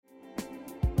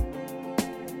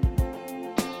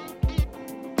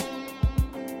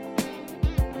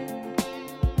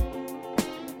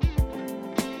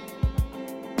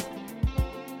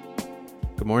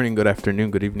Good morning, good afternoon,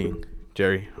 good evening,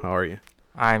 Jerry. How are you?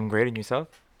 I'm great, and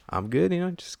yourself? I'm good.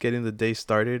 Just getting the day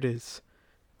started.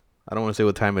 I don't want to say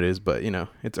what time it is, but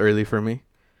it's early for me.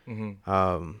 hmm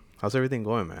How's everything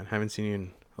going, man? Haven't seen you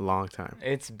in a long time.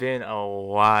 It's been a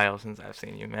while since I've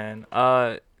seen you, man.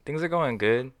 Things are going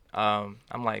good. I'm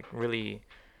like really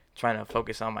trying to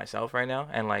focus on myself right now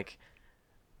and like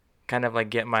kind of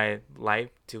like get my life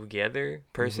together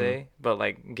per Mm-hmm. se, but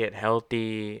like get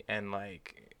healthy and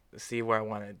like see where I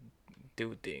want to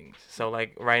do things. So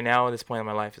like right now at this point in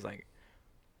my life is like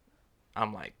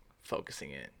I'm like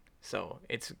focusing in. So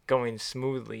it's going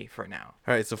smoothly for now.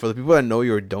 All right. So for the people that know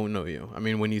you or don't know you, I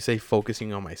mean, when you say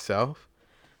focusing on myself,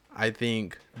 I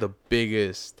think the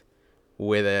biggest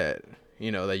way that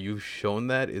that you've shown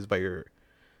that is by your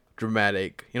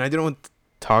dramatic. I didn't want to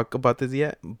talk about this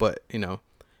yet, but hmm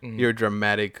your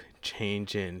dramatic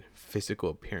change in physical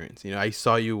appearance. I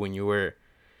saw you when you're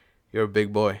a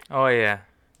big boy, Oh yeah,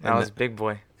 that and was big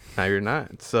boy. now you're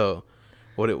not. So,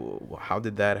 how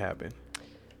did that happen?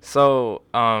 So,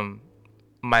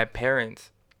 my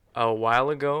parents, a while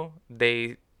ago,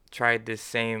 they tried this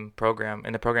same program,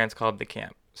 and the program's called the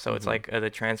camp. So it's Mm-hmm. like the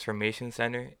transformation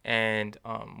center, and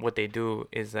what they do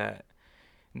is that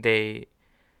they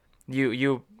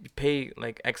you pay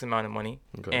like X amount of money,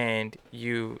 Okay. and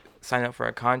you sign up for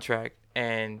a contract,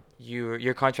 and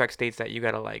your contract states that you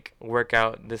gotta like work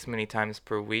out this many times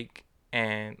per week,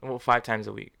 and well 5 times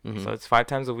a week. Mm-hmm. So it's 5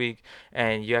 times a week,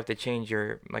 and you have to change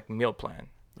your like meal plan,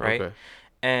 right? Okay.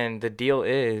 And the deal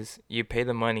is you pay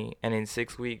the money, and in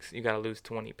 6 weeks you gotta lose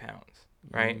 20 pounds,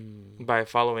 right? Mm. By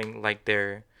following like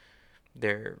their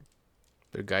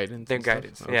Their guidance their and stuff.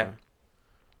 guidance. Yeah. Okay.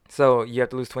 So you have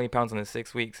to lose 20 pounds in the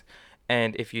 6 weeks,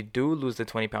 and if you do lose the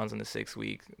 20 pounds in the 6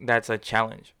 weeks, that's a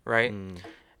challenge, right? Mm.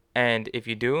 And if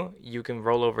you do, you can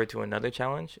roll over to another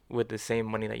challenge with the same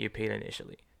money that you paid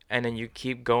initially. And then you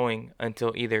keep going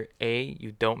until either A,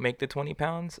 you don't make the 20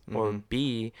 pounds, or Mm-hmm.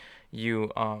 B,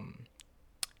 you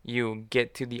you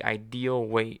get to the ideal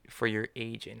weight for your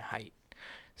age and height.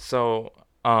 So,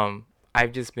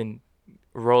 I've just been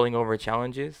rolling over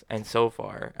challenges, and so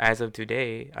far, as of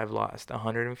today, I've lost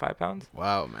 105 pounds.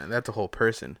 Wow, man, that's a whole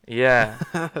person. Yeah.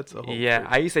 That's a whole Yeah,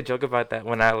 I person. used to joke about that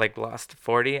when I like lost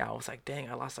 40. I was like, "Dang,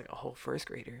 I lost like a whole first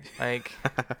grader." Like,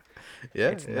 Yeah,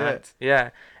 it's yeah. nuts. Yeah.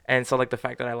 And so like the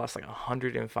fact that I lost like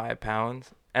 105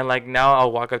 pounds, and like now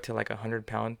I'll walk up to like a 100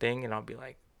 pound thing, and I'll be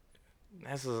like,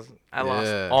 "This is I lost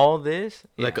Yeah. all this."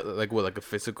 Like Yeah. like what, like a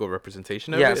physical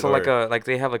representation of Yeah, it, so like or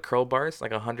they have like curl bars,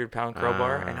 like 100 pound curl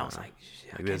bar, and I was ah, like,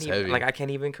 "Shit, I like can't this even heavy. I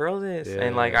can't even curl this,"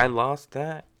 and like I Yeah. lost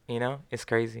that. It's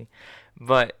crazy,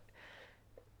 but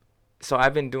so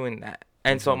I've been doing that,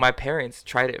 and so Mm-hmm. my parents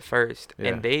tried it first, Yeah.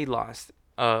 and they lost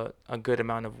a good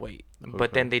amount of weight, but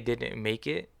Okay. then they didn't make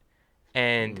it,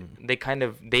 and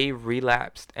Mm. they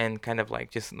relapsed and kind of like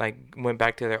just like went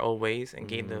back to their old ways and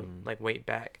gained the Mm. like weight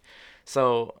back.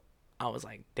 So I was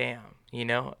like, damn,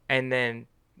 and then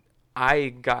I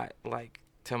got like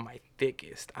to my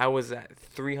thickest. I was at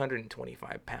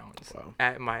 325 pounds Wow.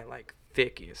 at my like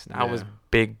thickest. I was Yeah.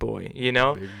 big boy,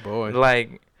 Big boy.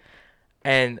 like,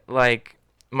 and like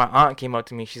my aunt came up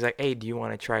to me. She's like, "Hey, do you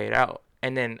want to try it out?"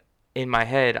 And then in my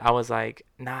head, I was like,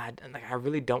 "Nah, like I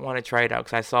really don't want to try it out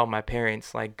because I saw my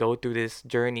parents like go through this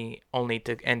journey only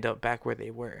to end up back where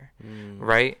they were, Mm.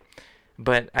 right?"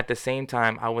 But at the same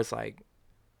time, I was like,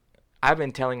 I've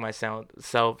been telling myself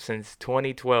self since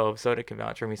 2012. Soda can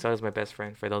vouch for me. Soda's my best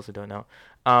friend. For those who don't know,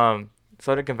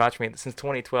 Soda can vouch for me. Since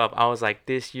 2012, I was like,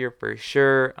 this year for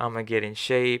sure, I'm gonna get in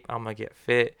shape. I'm gonna get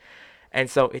fit. And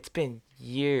so it's been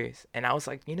years, and I was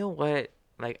like, you know what?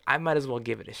 Like I might as well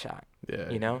give it a shot. Yeah,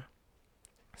 You yeah. know.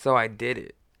 So I did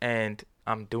it, and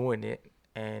I'm doing it,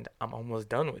 and I'm almost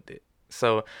done with it.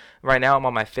 So right now I'm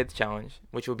on my fifth challenge,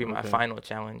 which will be my Okay. final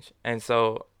challenge. And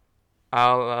so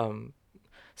I'll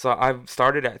so I've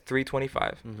started at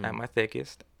 325 Mm-hmm. at my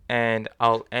thickest, and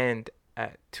I'll end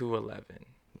at 211.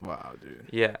 Wow, dude.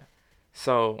 Yeah.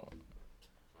 So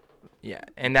yeah,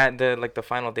 and that the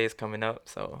final day is coming up,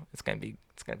 so it's gonna be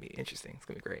interesting. It's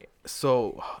gonna be great.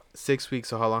 So 6 weeks.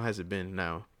 So how long has it been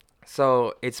now?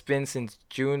 So it's been since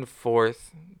June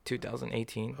 4th,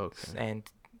 2018, Okay. and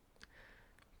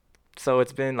so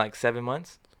it's been like 7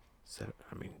 months.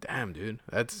 I mean, damn, dude.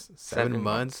 That's 7 months, Seven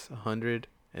months.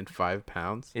 105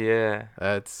 pounds. Yeah.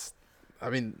 That's, I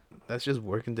mean, that's just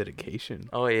work and dedication.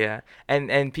 Oh yeah.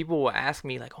 And people will ask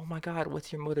me like, "Oh my God,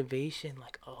 what's your motivation?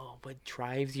 Like, oh, what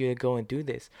drives you to go and do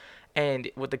this?" And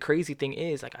what the crazy thing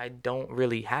is, like I don't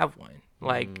really have one.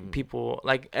 Like Mm. people,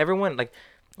 like everyone, like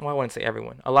well, I wouldn't say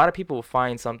everyone. A lot of people will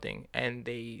find something and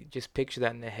they just picture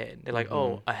that in their head. They're like, Mm-hmm.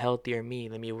 oh, a healthier me.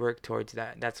 Let me work towards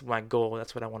that. That's my goal.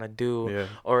 That's what I want to do. Yeah.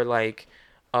 Or like,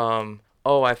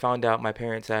 oh, I found out my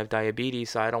parents have diabetes,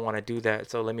 so I don't want to do that.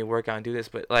 So let me work out and do this.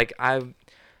 But like,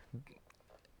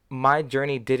 my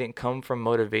journey didn't come from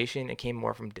motivation. It came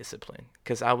more from discipline.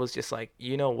 Because I was just like,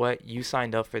 you know what? You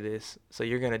signed up for this, so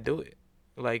you're going to do it.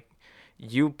 Like,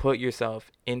 you put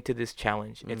yourself into this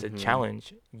challenge. It's a Mm-hmm.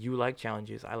 challenge. You like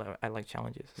challenges. I like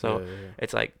challenges. Yeah, So yeah.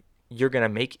 it's like, you're going to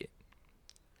make it.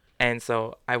 And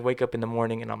so I wake up in the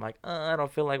morning and I'm like, I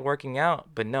don't feel like working out.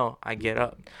 But no, I get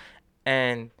up.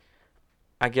 And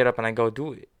I get up and I go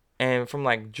do it. And from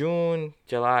like June,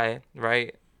 July,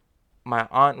 right? My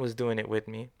aunt was doing it with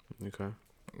me. Okay.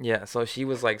 Yeah, so she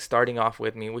was like starting off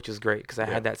with me, which was great because I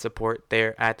Yeah. had that support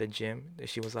there at the gym.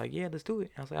 She was like, "Yeah, let's do it."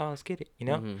 I was like, "Oh, let's get it," you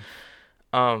know.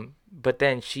 Mm-hmm. But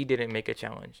then she didn't make a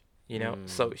challenge, you know.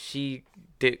 So Mm.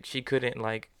 she couldn't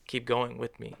like keep going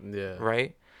with me, Yeah.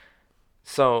 right?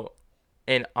 So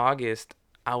in August,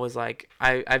 I was like,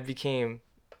 I became,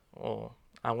 well,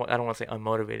 I don't want to say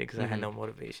unmotivated because I had Mm-hmm. no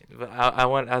motivation, but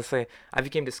I'll say I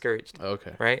became discouraged,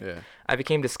 Okay. right? Yeah. I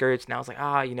became discouraged, and I was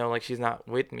like, you know, like she's not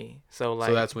with me, so So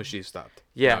like, that's when she stopped.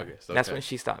 In yeah, August. that's Okay. when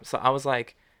she stopped. So I was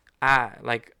like,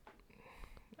 like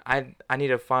I need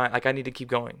to find, like I need to keep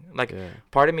going. Like Yeah.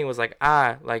 part of me was like,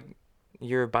 like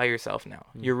you're by yourself now.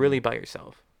 You're Mm-hmm. really by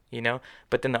yourself, you know?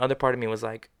 But then the other part of me was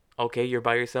like, okay, you're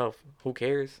by yourself. Who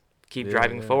cares? Keep Yeah.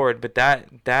 driving Yeah. forward. But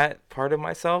that part of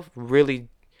myself really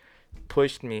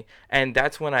pushed me, and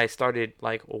that's when I started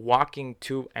like walking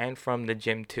to and from the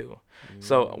gym too.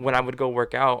 So when I Mm. would go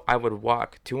work out, I would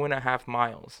walk 2.5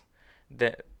 miles.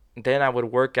 Then I would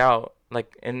work out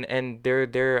like, and their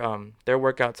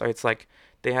workouts are, it's like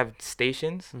they have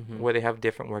stations Mm-hmm. where they have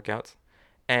different workouts,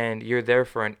 and you're there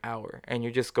for an hour and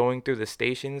you're just going through the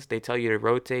stations. They tell you to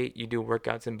rotate. You do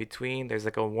workouts in between. There's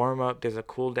like a warm up. There's a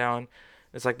cool down.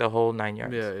 It's like the whole 9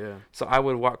 yards. Yeah. Yeah. So I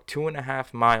would walk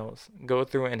 2.5 miles, go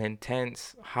through an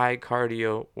intense high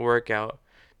cardio workout,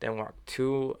 then walk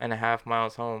 2.5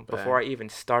 miles home before Bang. I even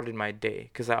started my day.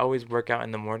 Cause I always work out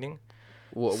in the morning.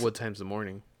 What time's the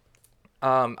morning?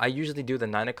 I usually do the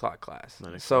 9 o'clock class. 9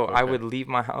 o'clock. So I Okay. would leave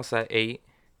my house at 8,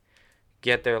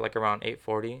 get there like around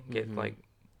 8:40, get Mm-hmm. like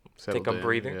take Settled a in.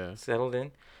 breather, Yeah. settled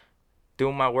in,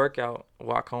 do my workout,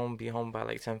 walk home, be home by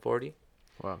like 10:40,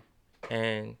 Wow.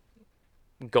 and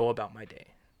go about my day.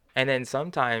 And then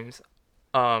sometimes,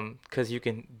 cause you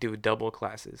can do double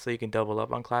classes, so you can double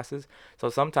up on classes. So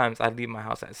sometimes I'd leave my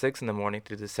house at 6 in the morning,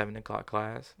 through the 7 o'clock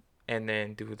class, and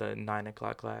then do the 9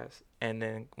 o'clock class, and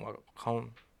then walk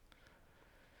home.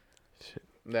 Shit.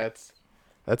 That's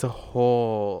a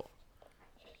whole,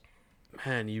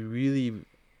 man. You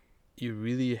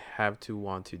really have to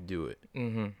want to do it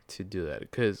Mhm. to do that.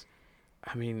 Because,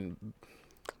 I mean,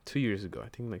 2 years ago, I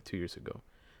think like 2 years ago,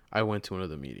 I went to one of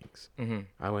the meetings. Mhm.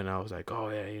 I was like, oh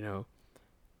yeah,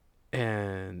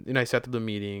 and I sat through the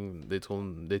meeting. They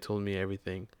told me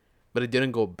everything, but I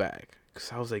didn't go back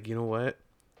because I was like, you know what,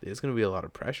 there's gonna be a lot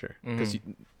of pressure. Because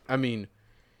Mhm. I mean,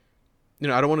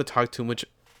 I don't want to talk too much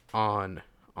on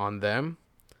them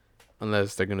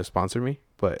unless they're gonna sponsor me.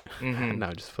 But Mhm.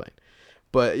 no, just playing.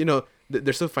 But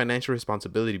there's a financial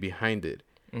responsibility behind it.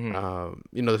 Mhm.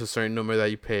 There's a certain number that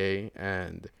you pay,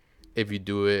 and if you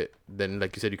do it, then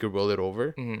like you said, you could roll it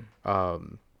over. Mhm.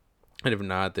 And if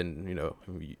not, then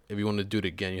if you want to do it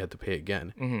again, you have to pay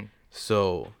again. Mhm.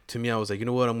 So to me, I was like, you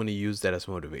know what, I'm gonna use that as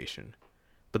motivation.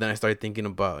 But then I started thinking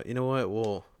about, you know what,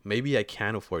 well, maybe I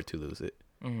can afford to lose it.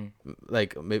 Mhm.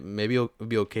 Like maybe it'll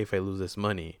be okay if I lose this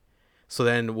money. So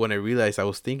then when I realized I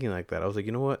was thinking like that, I was like,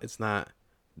 you know what, it's not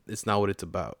what it's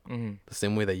about. Mhm. The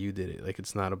same way that you did it, like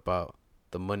it's not about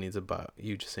the money, it's about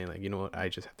you just saying like, you know what, I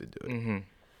just have to do it. Mhm.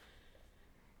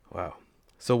 Wow.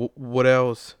 So what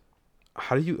else?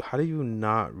 How do you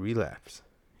not relapse?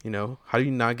 How do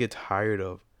you not get tired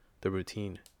of the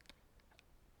routine?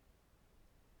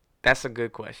 That's a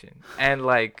good question. And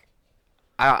like,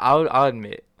 I'll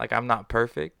admit, like I'm not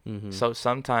perfect. Mm-hmm. So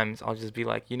sometimes I'll just be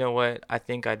like, you know what? I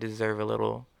think I deserve a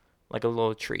little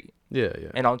treat, Yeah, yeah.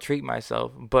 and I'll treat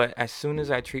myself. But as soon as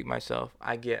I treat myself,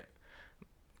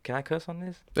 can I cuss on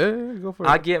this? Yeah, go for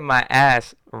I it. get my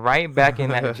ass right back in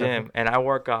that gym, and I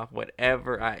work off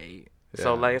whatever I ate.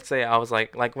 So Yeah. let's say I was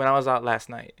like when I was out last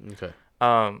night, Okay.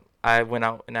 I went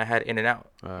out and I had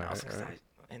In-N-Out. And I was Alright, like, alright.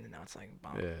 In-N-Out's like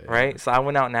bomb, Yeah, right? yeah. So I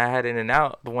went out and I had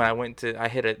In-N-Out, but when I went to,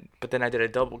 but then I did a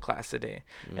double class today,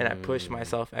 and I pushed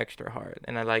myself extra hard,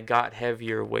 and I like got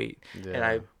heavier weight, Yeah. and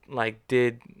I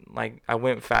I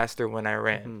went faster when I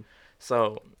ran. Mhm.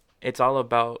 So it's all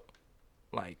about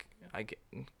like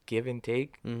give and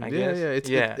take. I Yeah, guess.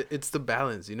 yeah. It's the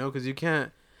balance, you know, because you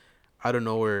can't out of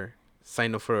nowhere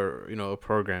sign up for a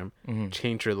program,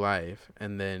 change your life,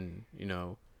 and then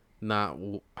not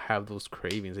have those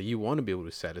cravings. Like, you want to be able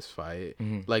to satisfy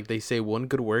it. Like they say, one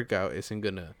good workout isn't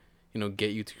gonna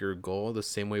get you to your goal the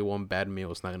same way one bad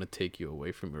meal is not gonna take you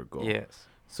away from your goal. Yes.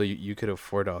 So you could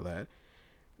afford all that.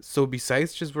 So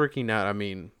besides just working out, I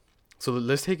mean, so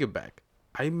let's take it back.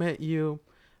 I met you,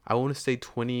 I want to say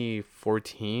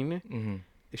 2014.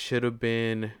 It should have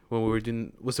been when we were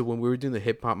doing. Was it when we were doing the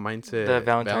hip hop mindset? The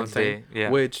Valentine's Day. Yeah.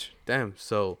 Which, damn.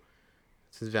 So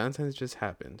since Valentine's just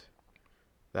happened,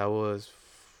 that was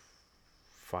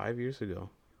 5 years ago.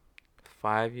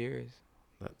 5 years.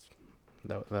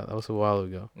 That was a while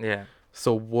ago. Yeah.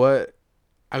 So what?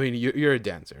 I mean, you're a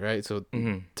dancer, right? So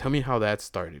tell me how that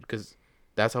started, because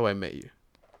that's how I met you.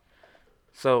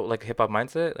 So like hip hop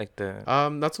mindset, like the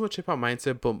not so much hip hop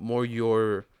mindset, but more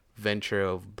your venture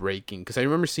of breaking. Because I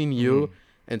remember seeing you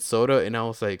and Soda, and I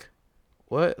was like,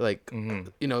 what? Like,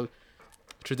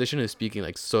 traditionally speaking,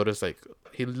 like Soda's like,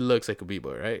 he looks like a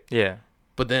b-boy, right? Yeah.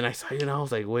 But then I saw you and I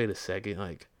was like, wait a second,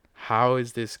 like, how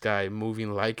is this guy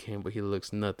moving like him, but he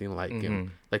looks nothing like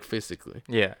him, like physically?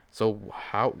 Yeah. So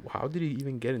how did he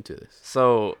even get into this?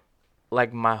 So,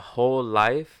 like, my whole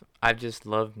life, I've just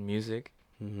loved music,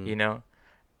 you know?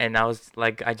 And I was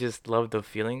like, I just love the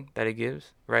feeling that it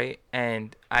gives, right?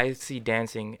 And I see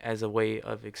dancing as a way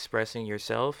of expressing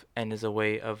yourself and as a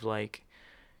way of, like,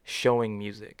 showing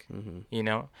music, you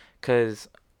know? Because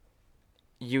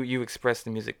you express the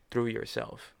music through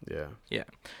yourself. Yeah. Yeah.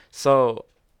 So,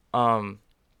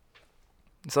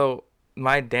 so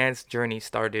my dance journey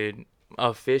started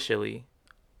officially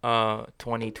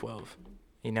 2012,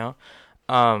 you know?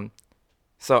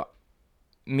 So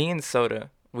me and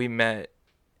Soda, we met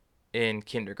in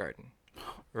kindergarten,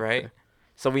 right? Okay.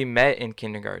 So we met in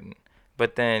kindergarten,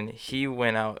 but then he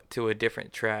went out to a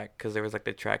different track because there was like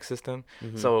the track system.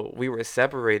 So we were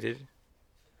separated,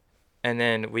 and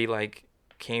then we like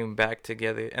came back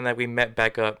together, and like we met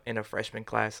back up in a freshman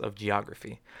class of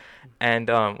geography. And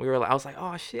we were like, I was like,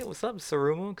 oh shit, what's up,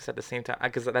 Sarumu? Because at the same time,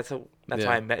 because that's how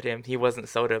I met him. He wasn't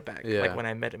Soda back like when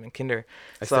I met him in kinder.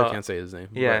 I still can't say his name.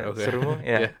 Yeah, okay. Sarumu.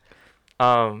 Yeah.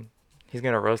 He's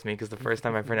gonna roast me because the first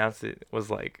time I pronounced it was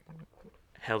like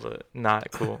hella not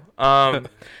cool.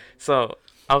 So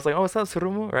I was like, oh, what's up,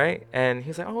 Sarumu, right? And he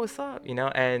was like, oh, what's up, you know?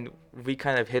 And we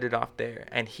kind of hit it off there.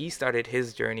 And he started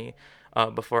his journey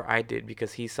before I did,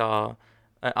 because he saw.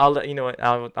 I'll let you know what,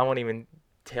 I won't even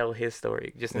tell his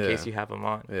story just in case you have him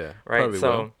on. Yeah. Right.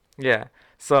 So yeah.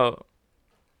 So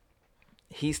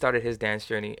he started his dance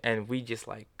journey, and we just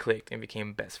like clicked and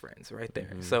became best friends right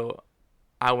there. So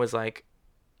I was like,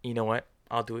 you know what?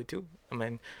 I'll do it too. I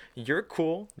mean, you're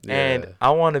cool, and I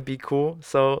want to be cool.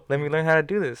 So let me learn how to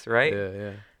do this, right?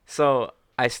 Yeah. So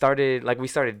we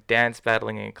started dance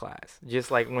battling in class.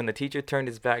 Just like when the teacher turned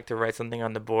his back to write something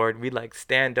on the board, we'd like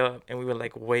stand up and we would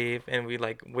like wave, and we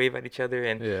like wave at each other,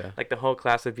 and like the whole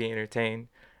class would be entertained.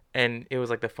 And it was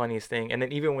like the funniest thing. And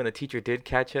then even when the teacher did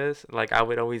catch us, like I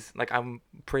would always, like, I'm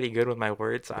pretty good with my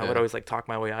words, so I would always like talk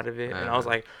my way out of it. And I was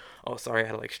like, oh, sorry, I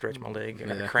had to like stretch my leg,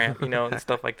 or cramp, you know, and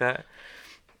stuff like that.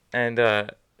 And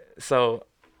so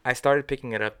I started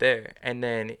picking it up there. And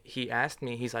then he asked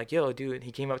me, he's like, yo, dude,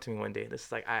 he came up to me one day. This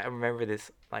is like, I remember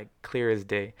this like clear as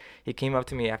day. He came up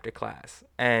to me after class,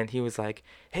 and he was like,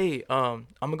 hey, I'm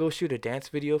gonna go shoot a dance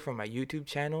video for my YouTube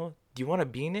channel. Do you want to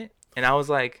be in it? And I was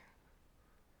like,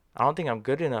 I don't think I'm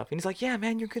good enough. And he's like, yeah,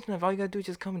 man, you're good enough. All you gotta do is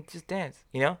just come and just dance,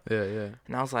 you know? Yeah.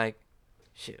 And I was like,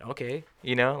 shit, okay,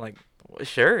 you know, like, well,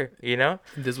 sure, you know?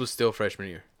 This was still freshman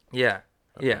year. Yeah.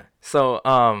 Okay. Yeah. So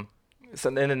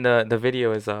then the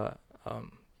video is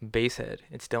Basshead.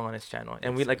 It's still on his channel.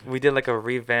 And we did like a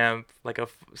revamp, like a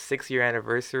 6-year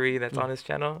anniversary that's on his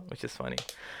channel, which is funny.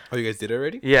 Oh, you guys did it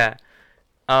already? Yeah.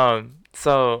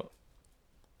 So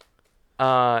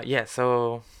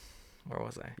where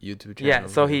was I? YouTube channel. Yeah,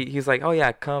 so he's like, oh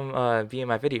yeah, come be in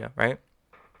my video, right?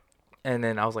 And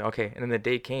then I was like, okay. And then the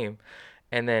day came,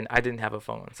 and then I didn't have a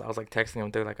phone, so I was like texting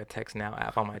him through like a Text Now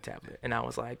app on my tablet. And I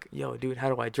was like, yo, dude,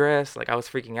 how do I dress? Like, I was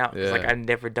freaking out. It's like, I'd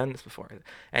never done this before.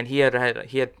 And he had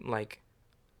like,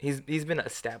 he's been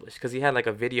established because he had like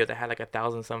a video that had like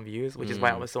 1,000 some views, which is why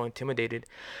I was so intimidated.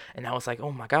 And I was like,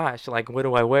 oh my gosh, like, what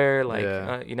do I wear?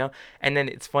 Like, you know? And then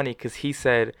it's funny because he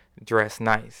said, dress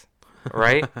nice,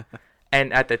 right?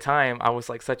 And at the time, I was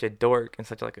like such a dork and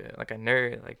such like a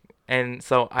nerd, like, and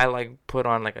so I like put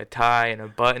on like a tie and a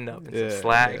button up and some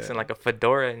slacks and like a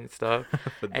fedora and stuff.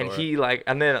 And he like,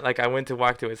 and then like I went to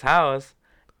walk to his house,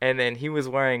 and then he was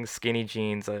wearing skinny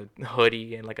jeans, a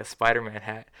hoodie, and like a Spider-Man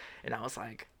hat, and I was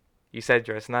like, you said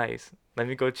dress nice. Let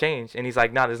me go change. And he's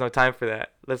like, nah, there's no time for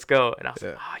that. Let's go. And I was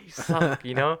like, Yeah. ah, you suck,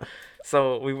 you know?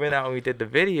 So we went out and we did the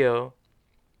video.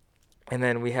 And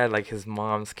then we had like his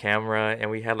mom's camera and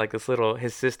we had like this little,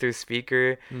 his sister's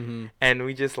speaker. Mm-hmm. And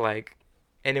we just like,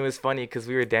 and it was funny because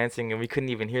we were dancing and we couldn't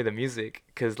even hear the music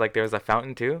because like there was a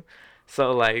fountain too.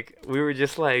 So like we were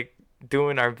just like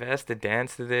doing our best to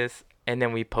dance to this. And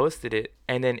then we posted it.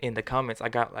 And then in the comments, I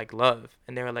got like love.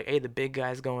 And they were like, hey, the big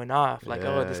guy's going off. Like,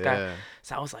 oh, this guy. Yeah.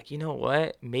 So I was like, you know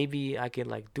what? Maybe I could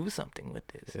like do something with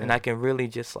this. And Yeah. I can really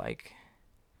just like,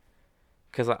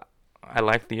 because I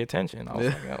like the attention. I was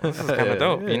like, oh, this is kind of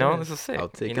dope. You know, this is sick. I'll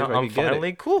take you it know, if I I'm can get it.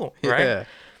 finally cool, right? Yeah.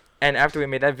 And after we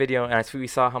made that video and we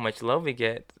saw how much love we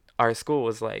get, our school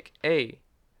was like, hey,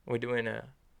 we're doing a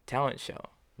talent show.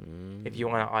 If you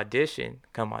want to audition,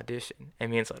 come audition.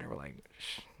 And me and Soda were like,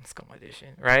 let's come audition,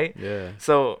 right? Yeah.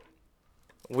 So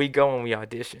we go and we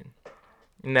audition.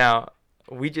 Now,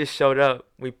 we just showed up,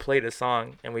 we played a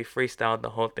song, and we freestyled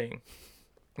the whole thing.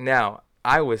 Now,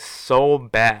 I was so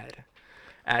bad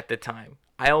at the time.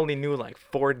 I only knew like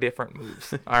 4 different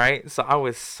moves, all right? So I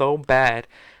was so bad,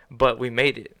 but we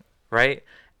made it, right?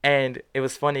 And it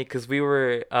was funny because we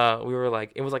were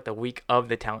like, it was like the week of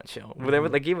the talent show.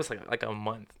 They gave us like a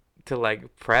month to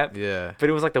like prep. Yeah. But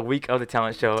it was like the week of the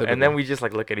talent show. Typical. And then we just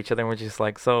like look at each other and we're just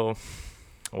like, so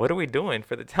what are we doing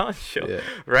for the talent show? Yeah.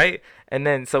 Right? And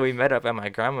then so we met up at my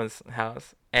grandma's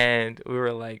house and we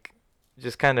were like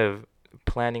just kind of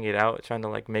planning it out, trying to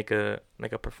like make a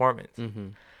performance. Mm-hmm.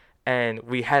 And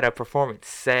we had a performance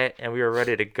set and we were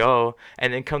ready to go.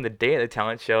 And then come the day of the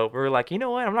talent show, we were like, you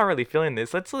know what? I'm not really feeling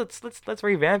this. Let's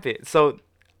revamp it. So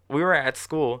we were at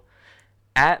school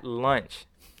at lunch,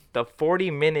 the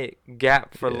 40-minute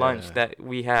gap for lunch Yeah. that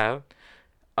we have.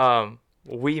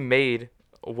 We made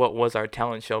what was our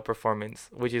talent show performance,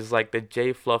 which is like the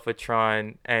J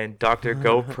Fluffatron and Dr.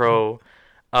 GoPro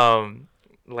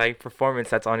like performance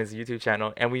that's on his YouTube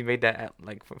channel, and we made that at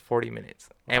like for 40 minutes.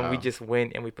 And we Wow. just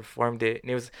went and we performed it, and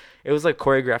it was like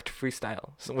choreographed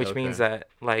freestyle, so, which means Okay. that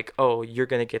like, oh, you're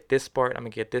gonna get this part, I'm gonna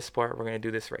get this part, we're gonna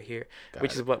do this right here, which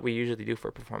Got is it. what we usually do for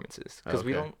performances because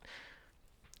we Okay. don't.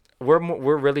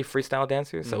 We're really freestyle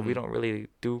dancers, so we Mhm. don't really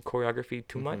do choreography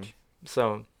too Mhm. much.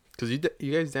 So Because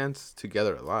you guys dance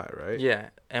together a lot, right?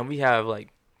 yeah, and we have like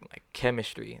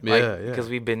chemistry, Yeah, like yeah. because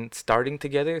we've been starting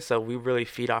together, so we really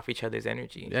feed off each other's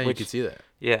energy. Yeah, you which, can see that.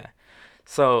 yeah.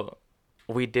 So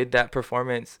we did that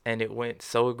performance and it went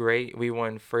so great. We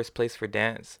won first place for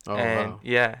dance. Oh, and wow.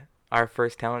 yeah, our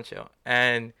first talent show.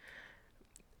 And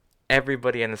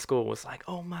everybody in the school was like,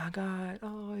 "Oh my God.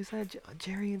 Oh, is that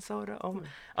Jerry and Soda?" Oh,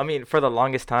 I mean, for the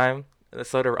longest time, the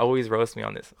Soda always roast me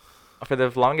on this. For the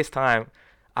longest time,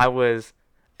 I was,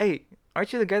 "Hey,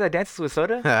 aren't you the guy that dances with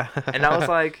Soda?" And I was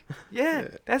like, "Yeah,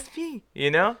 that's me," you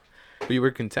know? But you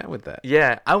were content with that.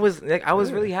 Yeah, I was Yeah.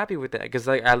 really happy with that because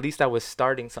like at least I was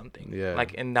starting something. Yeah.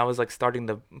 Like, and I was like starting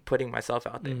the putting myself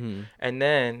out there. Mm-hmm. And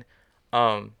then,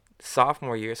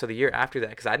 sophomore year, so the year after that,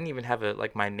 because I didn't even have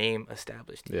my name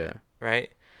established Yeah. yet,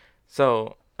 right?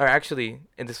 So, or actually,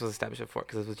 and this was established before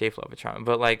because it was J Fluvatron,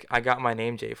 but like I got my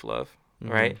name J Fluv,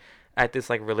 right? At this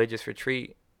like religious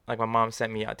retreat, like my mom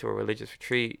sent me out to a religious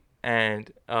retreat,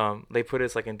 and they put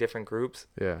us like in different groups.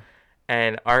 Yeah.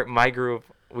 And my group,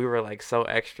 we were like so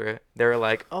extra. They were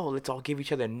like, "Oh, let's all give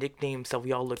each other nicknames so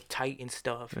we all look tight and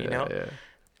stuff," you know. Yeah.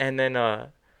 And then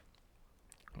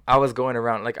I was going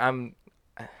around like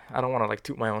I don't want to like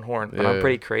toot my own horn, but I'm Yeah.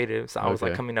 pretty creative, so I was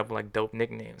like Okay. coming up with like dope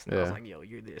nicknames. And I was Yeah. like, "Yo,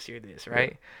 you're this,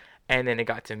 right?" And then it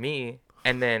got to me,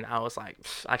 and then I was like,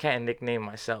 I can't nickname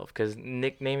myself because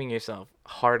nicknaming yourself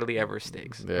hardly ever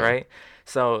sticks, Yeah. right?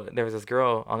 So there was this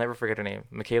girl, I'll never forget her name,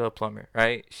 Michaela Plummer,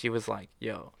 right? She was like,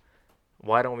 "Yo,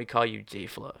 why don't we call you J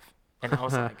Fluff?" And I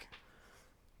was like,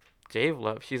 J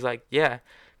Fluff? She's like, "Yeah,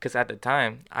 because at the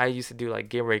time I used to do like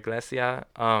Gabriel Iglesias,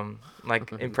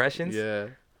 like impressions." Yeah.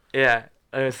 Yeah,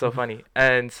 it was so funny.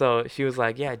 And so she was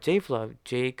like, "Yeah, J Fluff,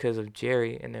 J because of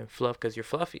Jerry, and then Fluff because you're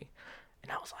fluffy."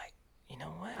 And I was like, you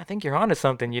know what? I think you're onto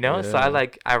something, you know? So Yeah.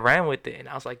 I ran with it, and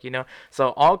I was like, you know, so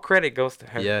all credit goes to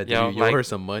her. Yeah. you know, You owe like, her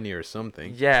some money or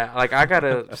something. yeah, like I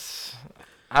gotta,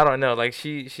 I don't know, like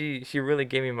she really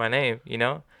gave me my name, you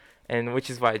know, and which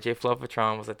is why J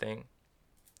Fluffatron was a thing.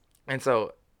 And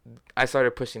so I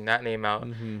started pushing that name out,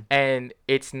 Mm-hmm. and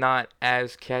it's not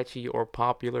as catchy or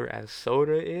popular as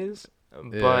Soda is,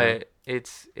 Yeah. but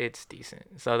it's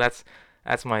decent. So that's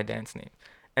my dance name.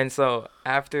 And so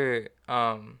after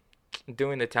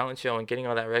doing the talent show and getting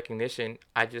all that recognition,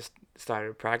 I just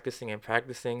started practicing,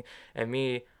 and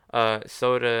me,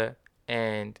 Soda,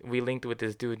 and we linked with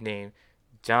this dude named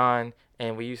John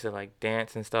and we used to like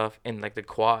dance and stuff in like the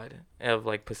quad of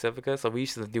like Pacifica. So we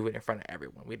used to do it in front of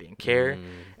everyone. We didn't care.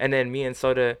 And then me and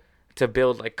Soda, to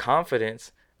build like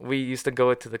confidence, we used to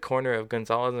go to the corner of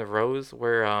Gonzalez and Rose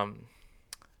where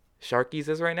Sharky's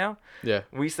is right now. Yeah.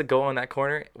 We used to go on that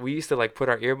corner. We used to like put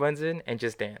our earbuds in and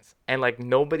just dance. And like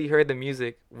nobody heard the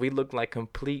music. We looked like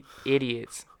complete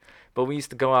idiots. But we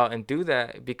used to go out and do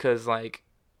that because like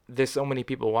there's so many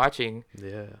people watching.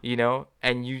 Yeah. You know,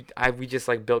 and we just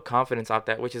like built confidence off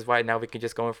that, which is why now we can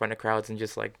just go in front of crowds and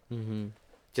just like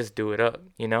just do it up,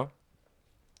 you know.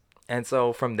 And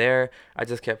so from there, I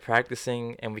just kept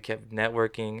practicing, and we kept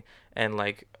networking and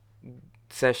like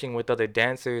seshing with other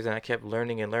dancers, and I kept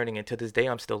learning and learning. And to this day,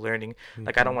 I'm still learning.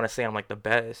 Like I don't want to say I'm like the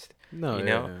best, No, you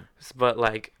know, but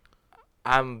like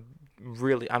I'm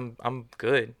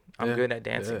good. I'm good at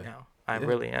dancing now. I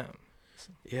really am.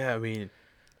 Yeah, I mean,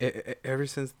 ever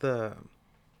since the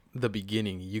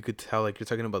beginning, you could tell, like, you're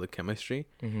talking about the chemistry.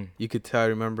 You could tell. I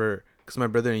remember because my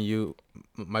brother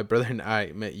and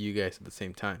I met you guys at the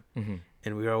same time,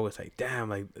 and we were always like, damn,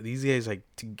 like these guys like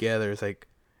together. It's like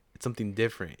it's something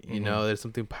different, you know. There's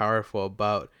something powerful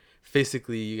about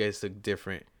physically you guys look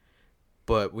different,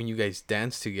 but when you guys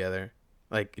dance together,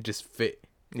 like it just fit.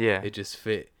 Yeah, it just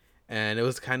fit, and it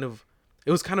was kind of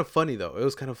funny though. It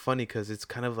was kind of funny because it's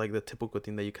kind of like the typical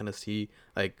thing that you kind of see,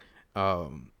 like,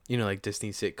 you know, like Disney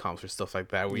sitcoms or stuff like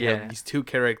that, where you have these two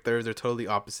characters, they're totally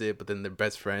opposite, but then they're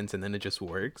best friends, and then it just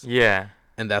works. Yeah.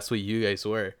 And that's what you guys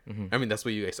were. I mean, that's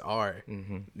what you guys are.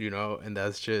 You know, and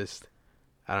that's just,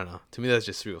 I don't know. To me, that's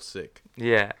just real sick.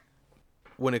 Yeah.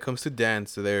 When it comes to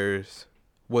dance,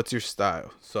 what's your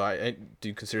style? So I do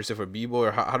you consider yourself a b-boy,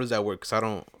 or how does that work? Because I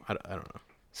don't know.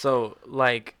 So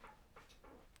like,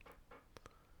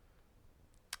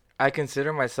 I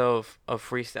consider myself a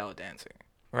freestyle dancer,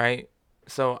 right?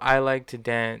 So I like to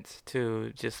dance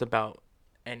to just about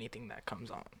anything that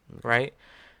comes on, right?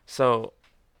 So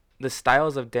the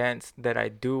styles of dance that I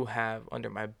do have under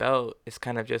my belt is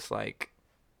kind of just like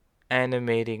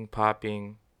animating,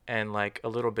 popping, and like a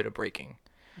little bit of breaking.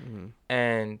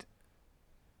 And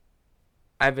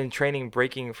I've been training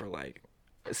breaking for like,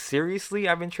 seriously,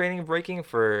 I've been training breaking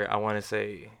for, I want to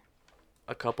say,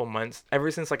 a couple months. Ever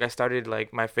since like I started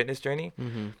like my fitness journey,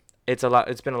 it's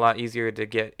been a lot easier to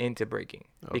get into breaking,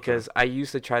 because I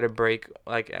used to try to break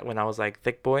like when I was like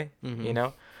thick boy, you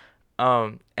know,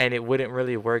 and it wouldn't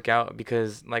really work out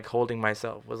because like holding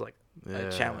myself was like a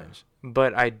challenge.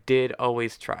 But I did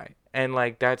always try, and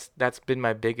like that's been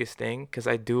my biggest thing, because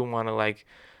I do want to like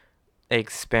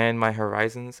expand my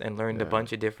horizons and learn a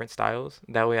bunch of different styles.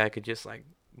 That way I could just like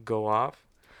go off.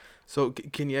 So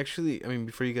can you actually, I mean,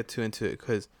 before you get too into it,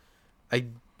 because I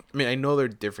mean, I know they're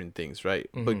different things, right?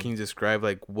 But can you describe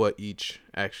like what each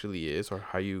actually is, or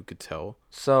how you could tell?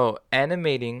 So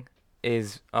animating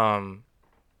is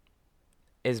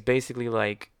basically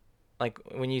like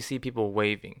when you see people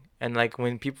waving, and like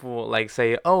when people like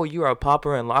say, "Oh, you are a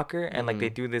popper and locker," and like they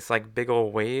do this like big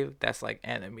old wave, that's like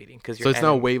animating. Cause so it's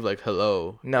not wave like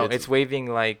hello. No, it's waving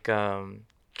like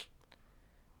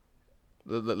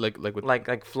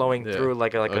like flowing through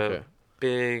like a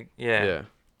big yeah.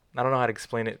 I don't know how to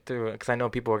explain it through, because I know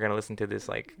people are gonna listen to this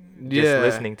like just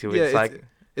listening to it. Yeah, it's like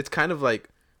it's kind of like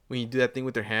when you do that thing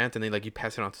with your hands and then like you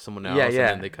pass it on to someone else. Yeah. And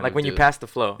then they kind like of when you pass the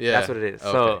flow. Yeah. That's what it is.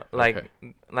 So like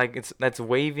that's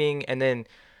waving, and then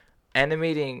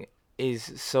animating is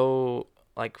so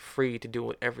like free to do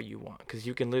whatever you want, because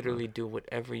you can literally do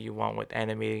whatever you want with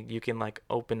animating. You can like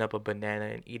open up a banana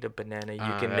and eat a banana. You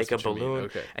can make a balloon.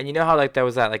 And you know how like there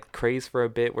was that like craze for a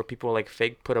bit where people like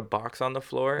fake put a box on the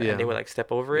floor and they would like step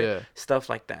over it, stuff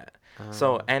like that.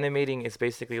 So animating is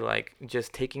basically like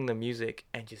just taking the music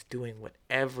and just doing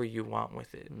whatever you want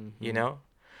with it, you know?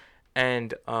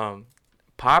 And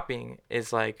popping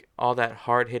is like all that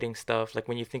hard hitting stuff, like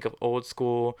when you think of old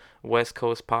school West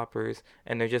Coast poppers,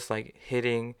 and they're just like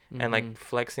hitting and like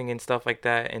flexing and stuff like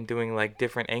that, and doing like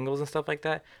different angles and stuff like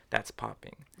that. That's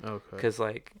popping. Because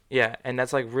like and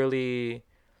that's like really,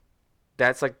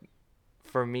 that's like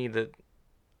for me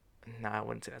I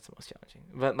wouldn't say that's the most challenging,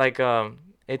 but like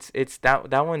it's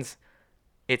that one's,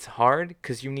 it's hard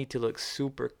because you need to look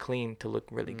super clean to look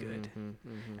really good,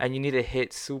 and you need to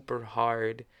hit super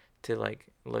hard to like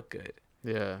look good.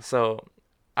 So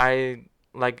I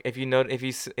like,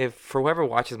 if for whoever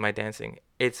watches my dancing,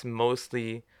 it's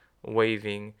mostly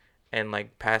waving and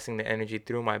like passing the energy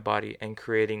through my body and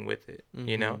creating with it,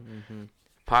 you know.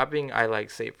 Popping I like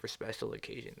save for special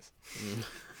occasions.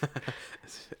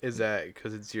 Is that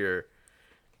because it's your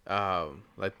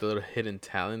like the little hidden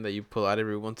talent that you pull out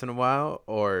every once in a while,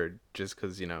 or just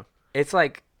because, you know? It's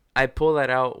like I pull that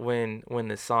out when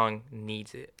the song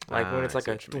needs it, like when it's like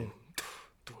a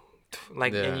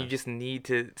like, and Yeah. you just need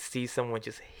to see someone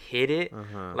just hit it,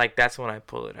 Uh-huh. like that's when I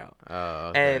pull it out. Oh,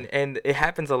 okay. And it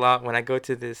happens a lot when I go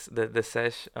to the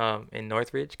sesh in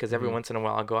Northridge, because every Mhm. once in a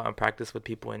while I'll go out and practice with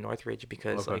people in Northridge,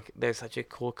 because Okay. like there's such a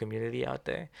cool community out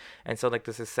there. And so like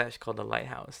there's a sesh called the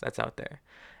Lighthouse that's out there,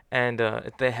 and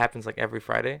it happens like every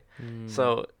Friday. Mm.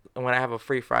 So when I have a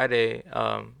free Friday,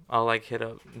 I'll like hit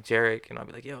up Jarek and I'll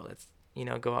be like, yo, let's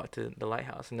go out to the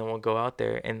Lighthouse, and then we'll go out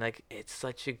there, and like it's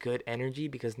such a good energy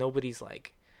because nobody's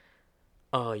like,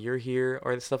 oh, you're here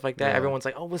or stuff like that. Yeah. Everyone's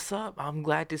like, oh, what's up? I'm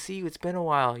glad to see you. It's been a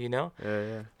while, you know? Yeah,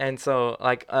 yeah. And so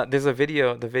like there's the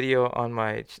video on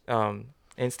my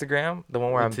Instagram, the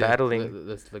one where I'm battling,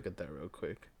 Let's look at that real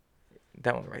quick.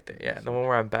 that one right there. Yeah, the one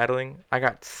where I'm battling. I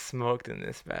got smoked in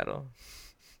this battle.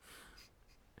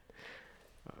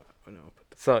 Oh, no.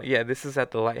 So yeah, this is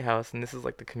at the Lighthouse, and this is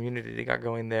like the community they got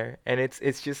going there, and it's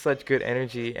just such good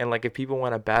energy. And like if people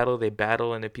want to battle, they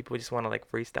battle, and if people just want to like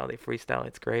freestyle, they freestyle.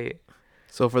 It's great.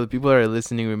 So for the people that are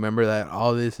listening, remember that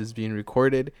all this is being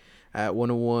recorded at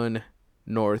 101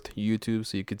 North YouTube,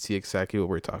 so you can see exactly what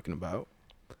we're talking about.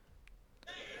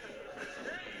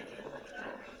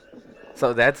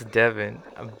 So that's Devin.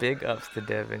 Big ups to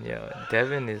Devin, yo.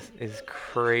 Devin is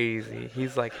crazy.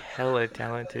 He's like hella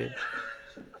talented.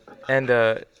 And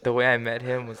the way I met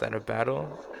him was at a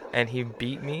battle, and he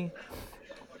beat me.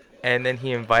 And then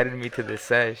he invited me to the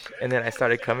sesh, and then I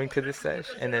started coming to the sesh.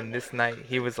 And then this night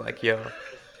he was like, "Yo,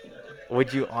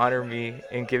 would you honor me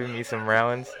in giving me some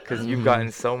rounds? Cause you've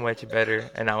gotten so much better."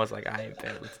 And I was like, "I ain't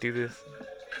bet. Let's do this."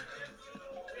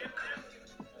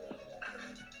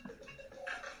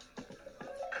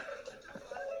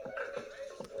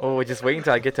 Oh, just wait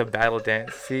until I get to battle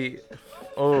dance. See,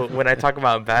 oh, when I talk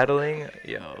about battling,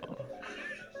 yo,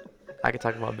 I could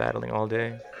talk about battling all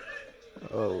day.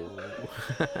 Oh.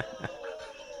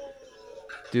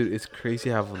 Dude, it's crazy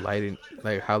how light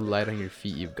on your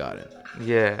feet you've gotten.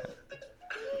 Yeah.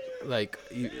 Like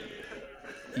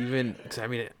even I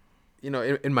mean,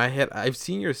 in my head I've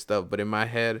seen your stuff, but in my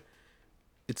head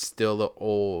it's still the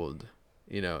old,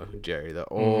 Jerry, the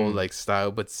old like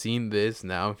style. But seeing this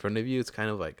now in front of you, it's kind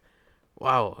of like,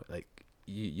 wow, like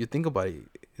you think about it,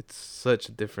 it's such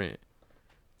a different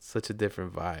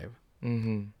vibe.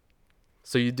 Mhm.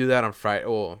 So you do that on Friday,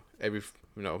 well, every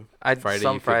Friday.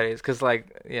 Some Fridays, cause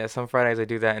like yeah, some Fridays I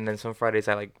do that, and then some Fridays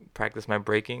I like practice my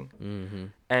breaking. Mm-hmm.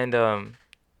 And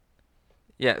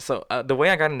yeah, so the way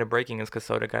I got into breaking is cause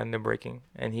Soda got into breaking,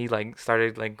 and he like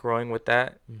started like growing with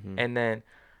that, Mm-hmm. and then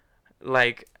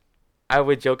like I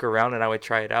would joke around and I would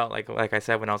try it out, like I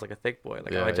said, when I was like a thick boy,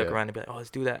 like I would joke around and be like, oh, let's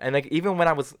do that. And like even when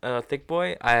I was a thick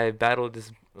boy, I battled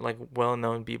this like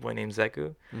well-known b-boy named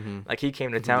Zeku. Mm-hmm. Like he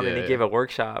came to town and he Yeah. gave a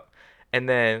workshop, and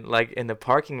then like in the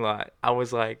parking lot, I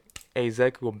was like, hey,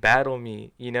 Zeku, battle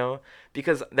me,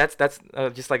 because that's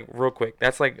just like real quick,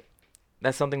 that's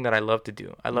something that I love to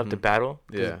do. I love to battle,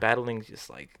 because Yeah. battling just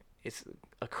like it's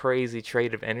a crazy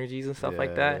trade of energies and stuff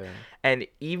like that. Yeah. And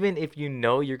even if you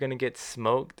know you're gonna get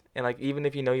smoked, and like even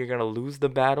if you know you're gonna lose the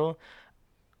battle,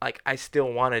 like I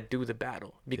still want to do the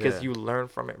battle because Yeah. you learn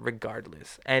from it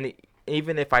regardless. And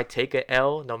even if I take a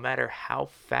L, no matter how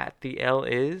fat the L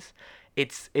is,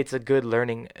 it's a good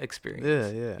learning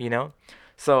experience. Yeah.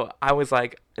 So I was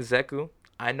like, Zeku,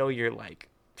 I know you're like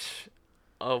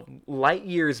light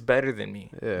years better than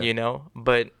me, Yeah.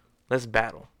 but let's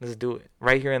battle. Let's do it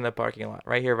right here in the parking lot,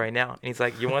 right here, right now. And he's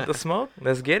like, you want the smoke?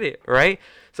 Let's get it, right?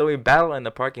 So we battle in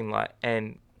the parking lot,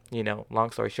 and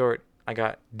long story short, I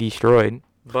got destroyed,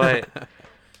 but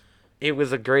it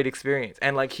was a great experience.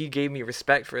 And like he gave me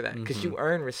respect for that, because you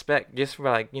earn respect just for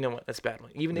like, you know what, let's battle,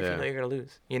 even if you know you're gonna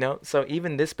lose. So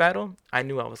even this battle, I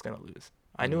knew I was gonna lose.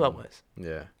 I knew I was.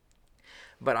 Yeah.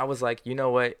 But I was like, you know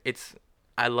what?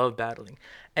 I love battling.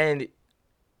 And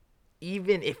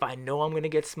even if I know I'm gonna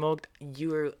get smoked,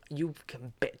 you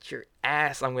can bet your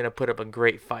ass I'm gonna put up a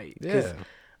great fight. Yeah.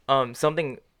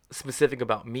 Something specific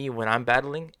about me when I'm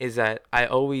battling is that I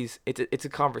always it's a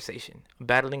conversation.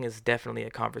 Battling is definitely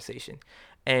a conversation.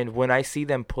 And when I see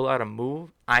them pull out a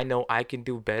move I know I can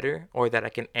do better, or that I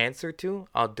can answer to,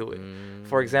 I'll do it.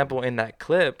 For example, in that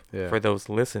clip, for those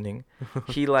listening,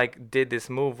 he like did this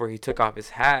move where he took off his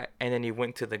hat and then he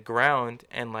went to the ground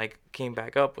and like came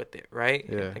back up with it, right?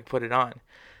 Yeah. And, like put it on.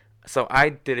 So I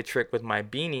did a trick with my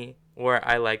beanie where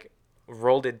I like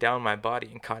rolled it down my body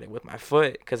and caught it with my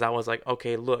foot, because I was like,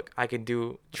 okay, look, I can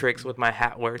do tricks with my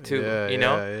hat wear too,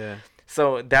 Yeah.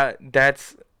 So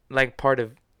that's like part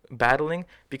of battling,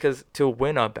 because to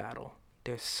win a battle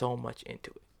there's so much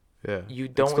into it. Yeah. You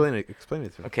don't explain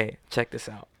it to me. Okay, check this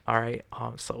out. All right,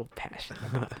 I'm so passionate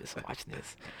about this. Watch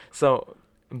this. So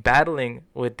battling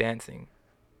with dancing,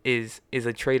 is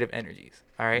a trade of energies.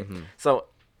 All right. Mm-hmm. So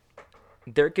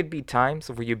there could be times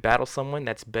where you battle someone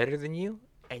that's better than you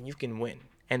and you can win.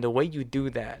 And the way you do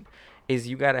that is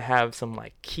you got to have some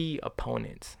like key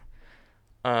opponents.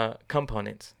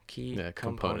 Components. Key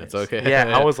components. Okay.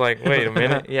 Yeah, I was like, wait a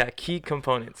minute. Yeah, key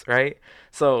components, right?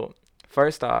 So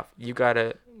first off, you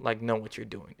gotta like know what you're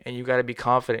doing, and you gotta be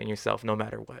confident in yourself no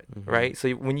matter what, right?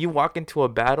 So when you walk into a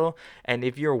battle, and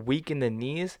if you're weak in the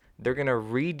knees, they're gonna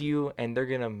read you and they're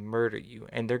gonna murder you,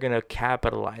 and they're gonna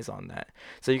capitalize on that.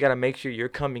 So you gotta make sure you're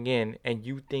coming in and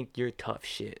you think you're tough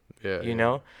shit. Yeah. You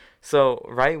know? So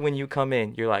right when you come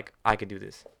in, you're like, I could do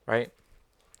this, right?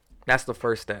 That's the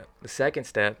first step. The second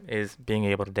step is being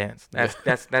able to dance.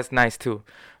 That's nice too,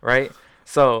 right?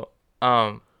 So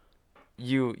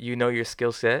you know your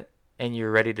skill set and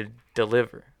you're ready to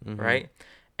deliver, right?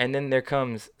 And then there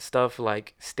comes stuff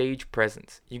like stage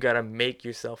presence. You gotta make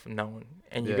yourself known,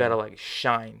 and you gotta like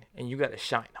shine, and you gotta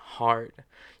shine hard.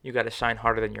 You gotta shine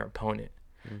harder than your opponent.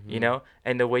 You know,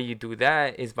 and the way you do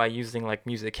that is by using like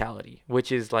musicality,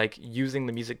 which is like using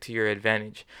the music to your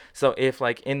advantage. So if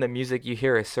like in the music you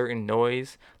hear a certain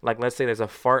noise, like let's say there's a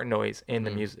fart noise in the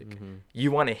music,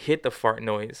 you want to hit the fart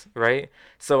noise, right?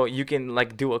 So you can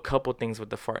like do a couple things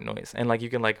with the fart noise, and like you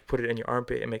can like put it in your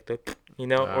armpit and make the, you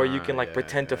know, or you can like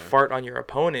pretend to fart on your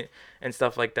opponent and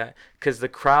stuff like that, because the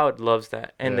crowd loves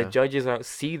that, and the judges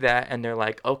see that and they're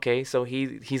like, okay, so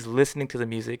he's listening to the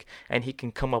music and he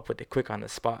can come up with it quick on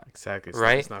the spot. Exactly.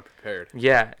 Right? It's not prepared.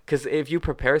 Yeah, because if you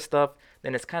prepare stuff,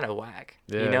 then it's kind of whack.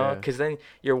 Yeah, you know, yeah. because then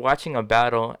you're watching a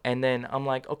battle and then I'm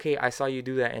like, okay, I saw you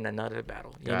do that in another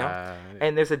battle. You know,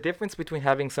 and there's a difference between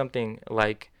having something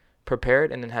like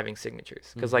prepared and then having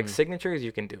signatures, because like signatures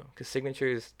you can do, because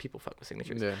signatures, people fuck with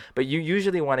signatures, but you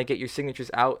usually want to get your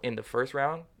signatures out in the first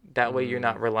round, that way you're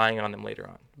not relying on them later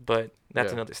on, but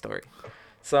that's another story.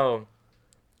 So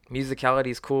musicality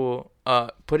is cool.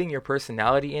 Putting your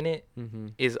personality in it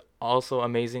is also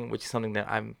amazing, which is something that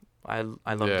I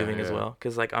love doing as well,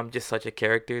 because like I'm just such a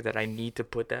character that I need to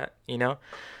put that, you know.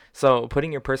 So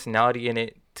putting your personality in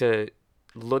it to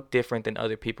look different than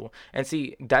other people, and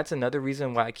see, that's another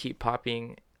reason why I keep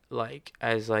popping like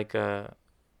as like a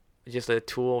just a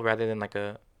tool rather than like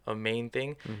a main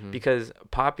thing, because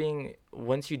popping,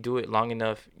 once you do it long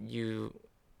enough, you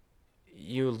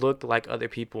look like other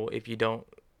people if you don't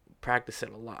practice it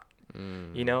a lot.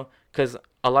 You know, because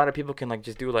a lot of people can like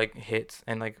just do like hits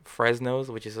and like Fresnos,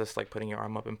 which is just like putting your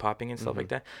arm up and popping and stuff like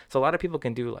that. So a lot of people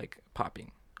can do like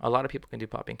popping. A lot of people can do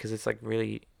popping because it's like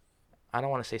really, I don't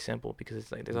want to say simple because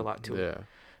it's like there's a lot to it.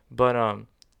 But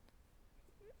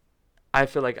I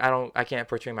feel like I can't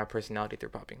portray my personality through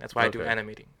popping. That's why I do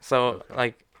animating. So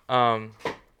like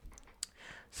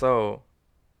so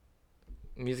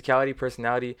musicality,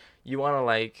 personality, you want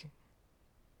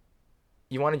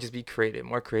to just be creative,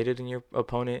 more creative than your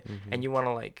opponent, and you want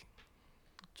to like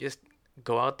just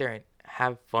go out there and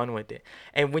have fun with it.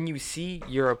 And when you see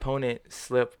your opponent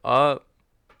slip up,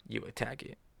 you attack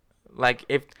it. Like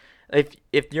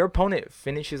if your opponent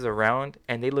finishes a round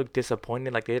and they look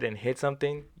disappointed, like they didn't hit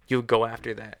something, you go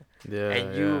after that.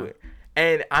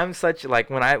 And I'm such like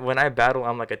when I battle,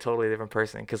 I'm like a totally different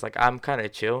person, because like I'm kind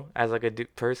of chill as like a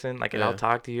person, like, and I'll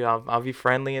talk to you, I'll be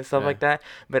friendly and stuff like that.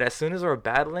 But as soon as we're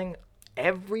battling,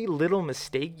 every little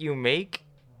mistake you make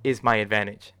is my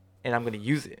advantage, and I'm gonna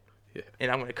use it.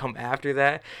 And I'm gonna come after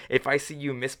that. If I see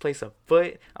you misplace a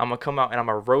foot, I'm gonna come out and I'm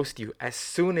gonna roast you. As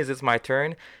soon as it's my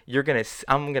turn,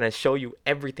 I'm gonna show you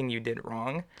everything you did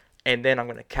wrong, and then I'm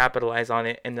gonna capitalize on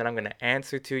it, and then I'm gonna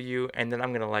answer to you, and then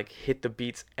I'm gonna like hit the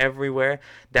beats everywhere.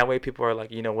 That way people are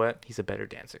like, you know what, he's a better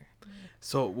dancer.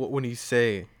 So when you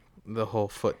say the whole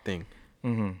foot thing,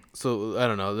 so I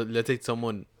don't know, let's say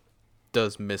someone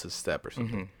does miss a step or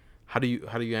something. How do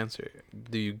you answer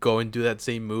it? Do you go and do that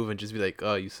same move and just be like,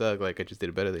 oh, you suck, like I just did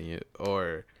it better than you?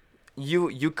 Or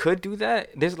you could do that.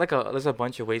 There's a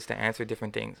bunch of ways to answer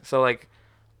different things. So like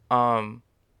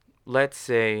let's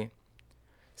say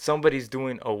somebody's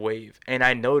doing a wave and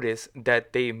I notice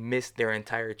that they missed their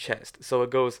entire chest. So it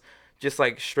goes just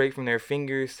like straight from their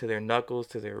fingers to their knuckles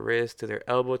to their wrist to their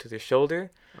elbow to their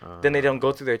shoulder. Then they don't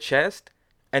go through their chest,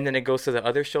 and then it goes to the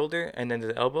other shoulder and then to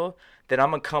the elbow. Then I'm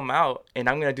going to come out and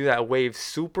I'm going to do that wave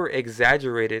super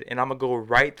exaggerated, and I'm going to go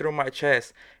right through my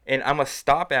chest, and I'm going to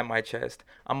stop at my chest.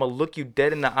 I'm going to look you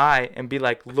dead in the eye and be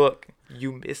like, look,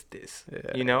 you missed this,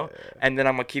 you know? And then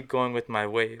I'm going to keep going with my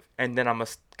wave, and then I'm going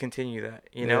to continue that,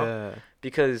 you know?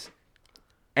 Because,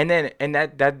 and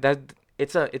that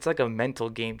it's like a mental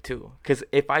game too. Because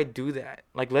if I do that,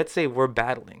 like let's say we're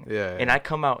battling and I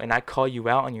come out and I call you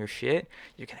out on your shit,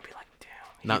 you're going to be like,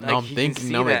 He Now like I'm he can thinking.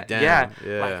 see Now I'm like, that. Yeah.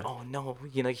 damn. Like, Yeah. oh no,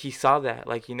 he saw that,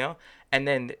 like, and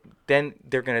then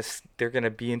they're gonna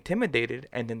be intimidated,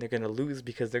 and then they're gonna lose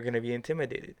because they're gonna be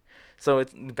intimidated. So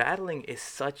it's battling is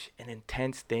such an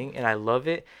intense thing, and I love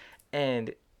it,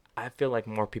 and I feel like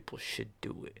more people should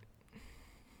do it.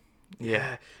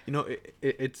 Yeah. Yeah.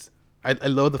 It's. I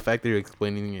love the fact that you're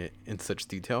explaining it in such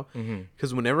detail. Mhm.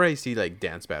 Because whenever I see like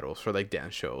dance battles for like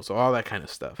dance shows, all that kind of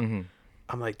stuff, Mhm.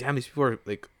 I'm like, damn, these people are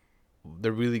like,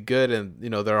 they're really good, and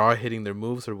they're all hitting their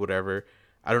moves or whatever.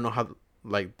 I don't know how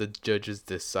like the judges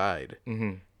decide,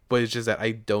 Mhm. but it's just that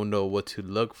I don't know what to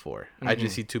look for. I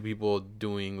just Mhm. see two people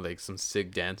doing like some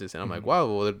sick dances, and I'm like, Mhm. wow,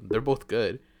 well, they're both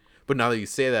good. But now that you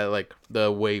say that, like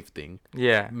the wave thing,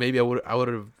 Yeah. maybe I would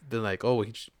have been like, oh,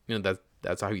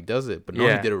 that's how he does it. But no, he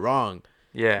Yeah. did it wrong.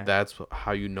 Yeah. That's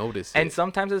how you notice And it.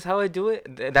 sometimes that's how I do it.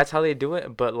 That's how they do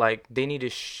it. But like they need to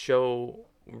show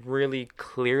really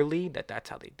clearly that that's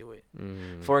how they do it.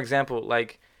 Mm. For example,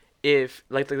 like if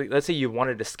like let's say you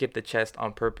wanted to skip the chest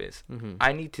on purpose, Mm-hmm.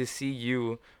 I need to see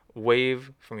you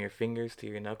wave from your fingers to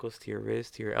your knuckles to your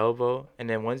wrist to your elbow, and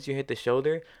then once you hit the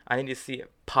shoulder, I need to see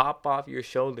it pop off your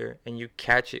shoulder and you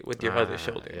catch it with your other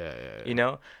shoulder. Yeah, yeah, You yeah.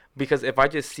 know, because if I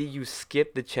just see you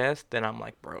skip the chest, then I'm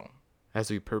like, bro. Has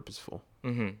to be purposeful.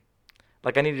 Mhm.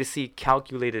 Like I need to see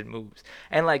calculated moves,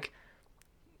 and like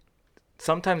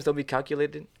sometimes they'll be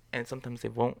calculated and sometimes they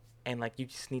won't, and like you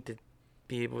just need to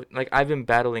be able, like I've been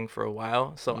battling for a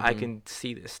while, so I Mhm. can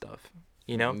see this stuff,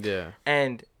 you know. Yeah.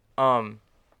 And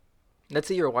let's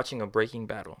say you're watching a breaking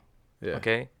battle, Yeah.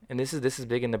 okay, and this is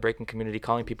big in the breaking community,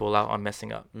 calling people out on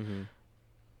messing up. Mm-hmm.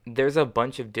 There's a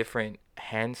bunch of different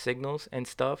hand signals and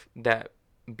stuff that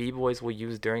b-boys will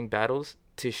use during battles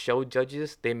to show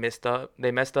judges they messed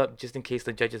up just in case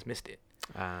the judges missed it.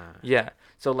 Ah. Yeah.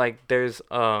 So like there's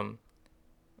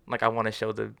like I want to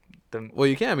show the Well,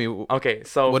 you can. I mean, okay,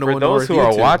 so One for on one those or who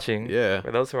are YouTube. watching, Yeah.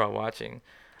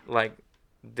 like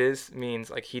this means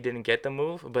like he didn't get the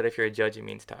move, but if you're a judge it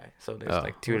means tie. So there's Oh.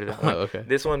 like two to that Oh, one. okay.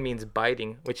 This one means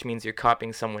biting, which means you're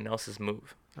copying someone else's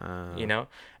move, you know?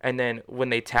 And then when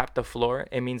they tap the floor,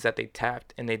 it means that they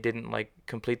tapped and they didn't like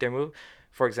complete their move.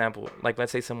 For example, like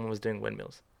let's say someone was doing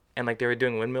windmills and like they were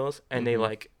doing windmills and they Mhm.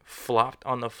 like flopped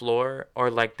on the floor or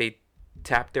like they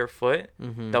tapped their foot,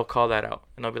 Mm-hmm. they'll call that out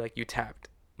and they'll be like, you tapped,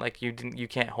 like you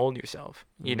can't hold yourself,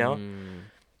 you know.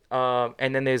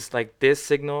 And then there's like this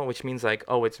signal, which means like,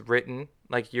 oh, it's written,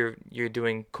 like you're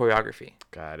doing choreography.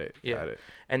 Got it. Yeah. Got it.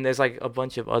 And there's like a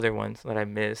bunch of other ones that I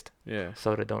missed. Yeah.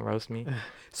 Soda, don't roast me.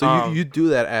 So Um, you do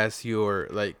that as you're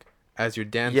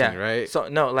dancing, Yeah. right? So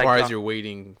no, like or as you're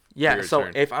waiting. For yeah. your So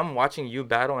turn. if I'm watching you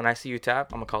battle and I see you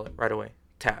tap, I'm gonna call it right away.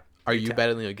 Tap. Are you tap.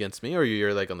 battling against me, or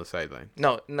you're like on the sideline?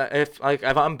 No, if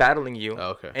I'm battling you,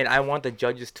 Oh, okay. and I want the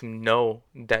judges to know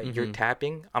that you're Mhm.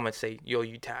 tapping, I'm gonna say, yo,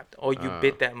 you tapped. Oh, you Ah.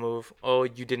 bit that move. Oh,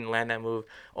 you didn't land that move.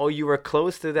 Oh, you were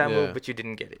close to that Yeah. move, but you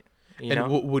didn't get it. You And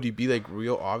know? would you be like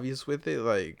real obvious with it,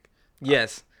 like?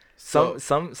 Yes. So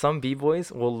Some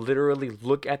b-boys will literally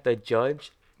look at the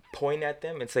judge, point at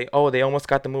them, and say, "Oh, they almost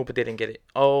got the move, but they didn't get it.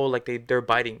 Oh, like they're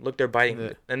biting. Look, they're biting."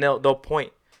 Yeah. And they'll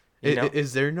point. You know?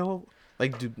 is there no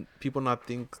like? Do people not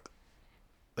think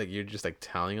like you're just like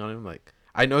telling on him? Like,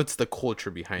 I know it's the culture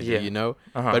behind Yeah. it, you know.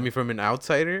 Uh-huh. But I mean, from an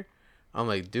outsider, I'm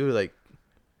like, dude, like,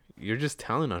 you're just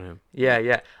telling on him. Yeah,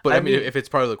 yeah. But I mean, if it's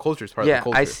part of the culture, it's part yeah, of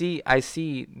the culture. I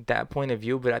see that point of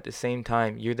view, but at the same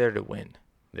time, you're there to win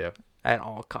Yeah. at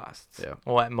all costs. Yeah.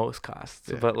 Well, at most costs.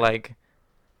 Yeah. But like,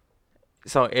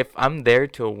 so if I'm there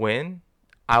to win,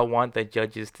 I want the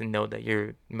judges to know that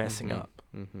you're messing Mhm. up.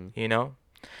 Mm-hmm. You know.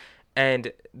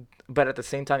 And but at the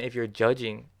same time, if you're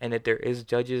judging and if there is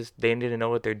judges, they need to know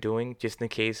what they're doing just in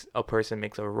case a person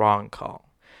makes a wrong call,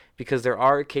 because there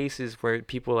are cases where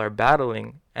people are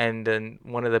battling and then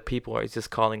one of the people is just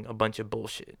calling a bunch of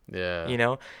bullshit, Yeah. you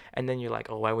know. And then you're like,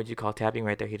 oh, why would you call tapping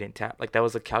right there? He didn't tap. Like that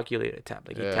was a calculated tap.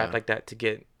 Like he Yeah. tapped like that to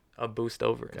get a boost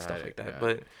over and Got stuff it, like that. got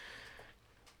But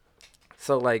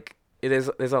so like there's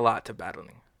a lot to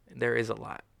battling. There is a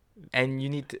lot. And you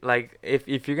need to, like,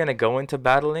 if you're gonna go into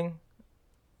battling,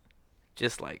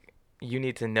 just like you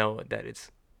need to know that it's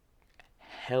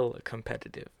hella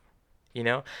competitive, you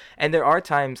know. And there are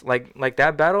times like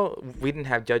that battle, we didn't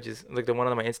have judges. Like the one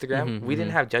on my Instagram, Mhm, we didn't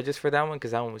mhm. have judges for that one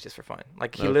because that one was just for fun.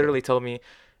 Like he Okay. literally told me,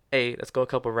 "Hey, let's go a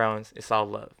couple rounds. It's all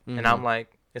love," and I'm Mhm.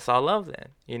 like, "It's all love then,"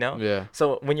 you know. Yeah.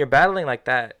 So when you're battling like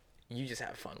that, you just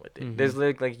have fun with it. Mhm. There's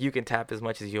like you can tap as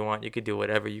much as you want. You could do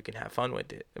whatever. You can have fun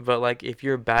with it. But like if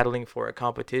you're battling for a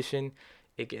competition,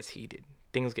 it gets heated.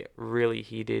 Things get really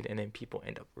heated, and then people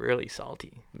end up really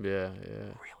salty. Yeah.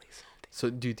 Yeah. Really salty. So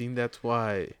do you think that's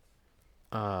why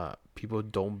people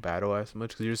don't battle as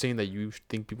much? Because you're saying that you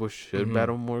think people should Mhm.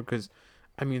 battle more. Because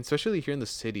I mean, especially here in the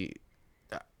city,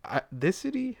 this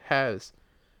city has,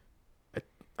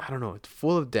 I don't know, it's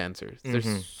full of dancers. There's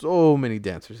Mm-hmm. so many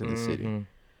dancers in the city, Mm-hmm.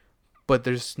 but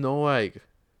there's no like,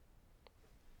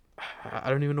 I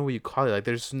don't even know what you call it. Like,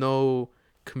 there's no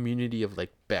community of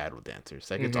like battle dancers.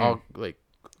 Like, it's Mm-hmm. all like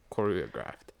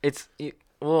choreographed.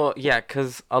 Well, yeah,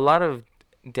 because a lot of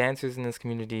dancers in this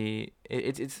community,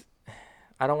 it's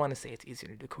I don't want to say it's easier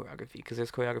to do choreography because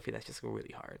there's choreography that's just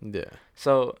really hard. Yeah.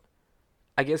 So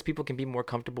I guess people can be more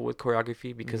comfortable with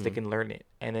choreography because they Mm-hmm. can learn it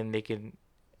and then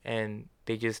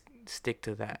they just stick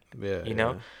to that, Yeah. you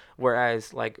know? Yeah.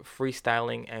 Whereas like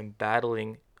freestyling and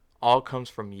battling all comes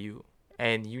from you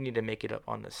and you need to make it up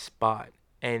on the spot.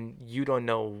 And you don't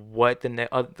know what the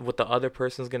other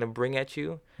person's going to bring at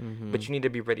you, Mm-hmm. but you need to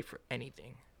be ready for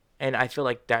anything. And I feel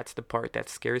like that's the part that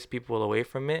scares people away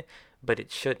from it, but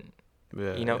it shouldn't,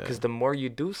 Yeah. Yeah. because the more you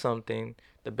do something,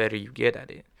 the better you get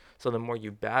at it. So the more you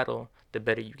battle, the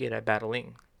better you get at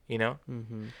battling, you know?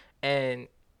 Mm-hmm. And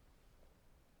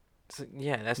so,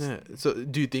 yeah, that's Yeah. So,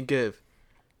 do you think if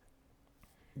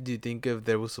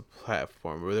there was a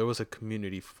platform or there was a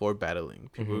community for battling,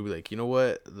 people mhm. would be like, you know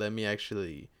what, let me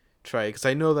actually try it? Because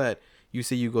I know that you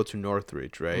say you go to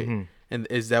Northridge, right? Mhm. And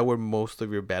is that where most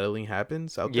of your battling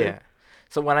happens out there? Yeah.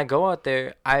 So when I go out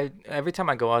there, I every time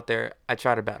I go out there, I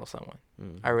try to battle someone. I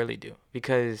Mm-hmm. really do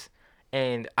because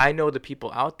and I know the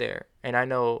people out there and I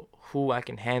know who I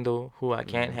can handle, who I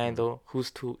can't Mm-hmm. handle,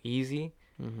 who's too easy.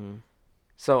 Mm-hmm.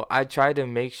 So I try to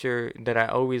make sure that I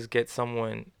always get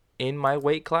someone in my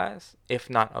weight class, if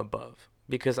not above,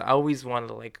 because I always want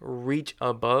to like reach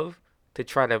above to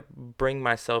try to bring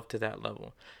myself to that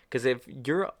level. Because if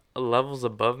you're levels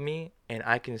above me and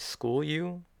I can school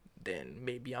you, then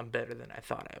maybe I'm better than I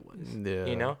thought I was, you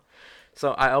Yeah. know?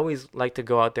 So I always like to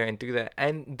go out there and do that.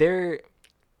 And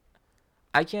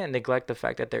I can't neglect the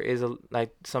fact that there is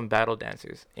like some battle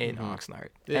dancers in Mm-hmm. Oxnard.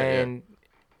 Yeah. Yeah. And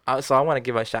so I want to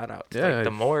give a shout out to like Yeah.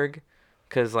 the morgue,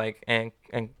 cause like and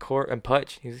Court and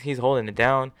Putch, he's holding it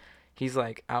down. He's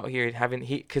like out here having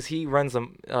cause he runs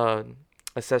a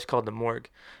sesh called the morgue,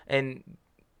 and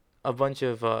a bunch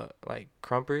of like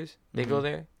crumpers they go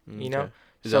there, Mm-hmm. you know. Okay.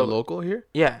 Is that So local here?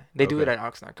 yeah, they do it Okay. at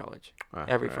Oxnard College Ah,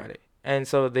 every all right. Friday, and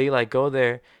so they like go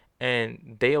there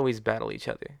and they always battle each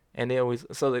other, and they always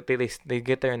so like they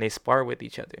get there and they spar with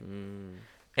each other, Mm.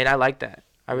 and I like that.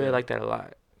 I really Yeah. like that a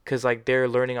lot. Cause like they're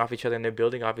learning off each other and they're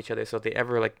building off each other. So if they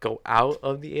ever like go out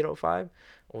of the 805,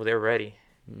 well they're ready.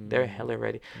 They're Mm. hella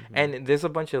ready. Mm-hmm. And there's a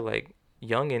bunch of like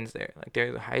youngins there. Like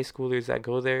they're the high schoolers that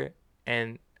go there,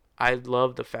 and I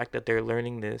love the fact that they're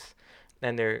learning this,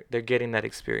 and they're getting that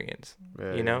experience.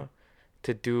 Yeah. You Yeah. know,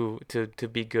 to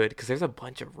be good. Cause there's a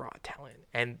bunch of raw talent,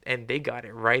 and they got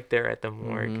it right there at the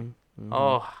morgue. Mm-hmm. Mm-hmm.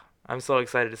 Oh, I'm so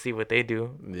excited to see what they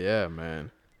do. Yeah,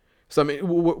 man. So I mean,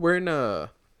 we're in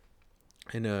a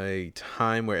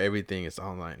time where everything is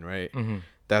online, right? Mhm.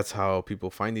 That's how people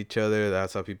find each other.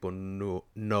 That's how people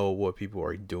know what people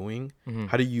are doing. Mhm.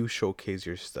 How do you showcase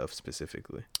your stuff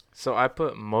specifically? So I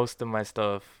put most of my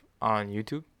stuff on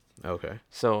YouTube. Okay.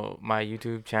 So my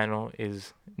YouTube channel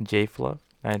is JFluff.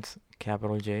 That's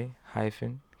capital J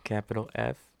hyphen capital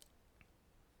F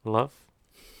Fluff.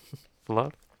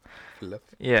 Fluff.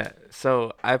 Left. Yeah.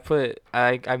 So I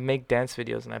make dance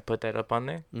videos and I put that up on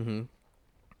there. Mm-hmm.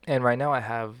 And right now I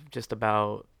have just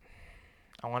about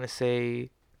I want to say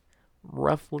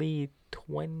roughly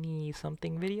 20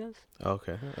 something videos.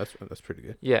 Okay, that's pretty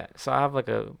good. Yeah, so I have like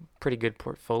a pretty good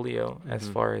portfolio as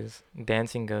Mm-hmm. far as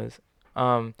dancing goes.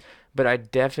 Um, but I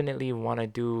definitely want to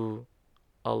do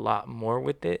a lot more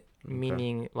with it, Okay.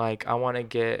 meaning like I want to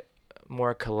get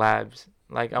more collabs.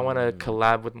 Like I want to Mm.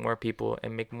 collab with more people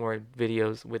and make more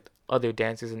videos with other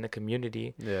dancers in the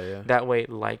community. Yeah, yeah. That way,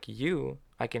 like you,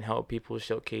 I can help people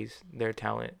showcase their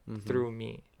talent Mm-hmm. through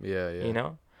me, Yeah, yeah. you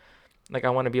know? Like I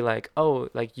want to be like, oh,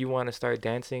 like you want to start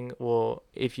dancing? Well,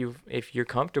 if you're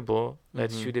comfortable,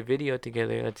 let's Mm-hmm. shoot a video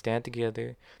together. Let's dance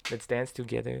together. Let's dance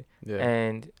together, Yeah.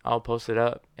 and I'll post it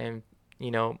up, and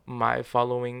my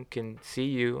following can see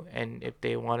you, and if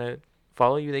they want to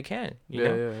follow you, they can.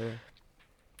 Yeah, yeah, yeah.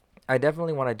 I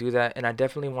definitely want to do that, and I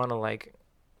definitely want to like,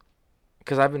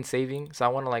 cause I've been saving, so I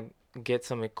want to like get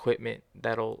some equipment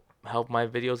that'll help my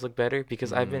videos look better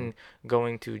because I've Mm. been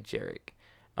going to Jarek,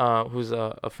 who's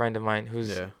a friend of mine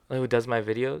Yeah. who does my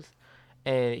videos,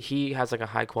 and he has like a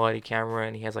high quality camera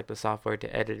and he has like the software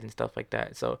to edit and stuff like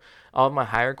that. So all of my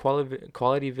higher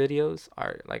quality videos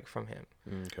are like from him.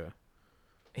 Okay.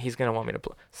 He's gonna want me to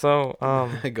play. So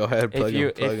Go ahead, plug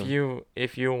him. Plug him.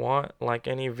 if you want like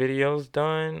any videos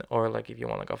done or like if you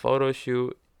want like a photo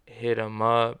shoot, hit him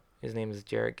up. His name is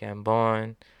Jarek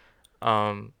Gambon.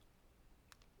 Um,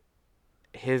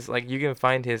 his, like, you can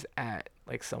find his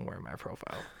like somewhere in my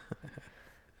profile.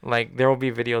 Like, there will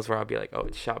be videos where I'll be like, oh,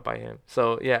 it's shot by him.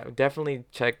 So yeah, definitely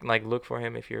check, like, look for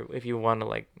him if you want to,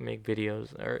 like, make videos,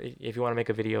 or if you want to make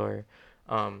a video, or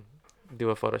do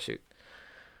a photo shoot.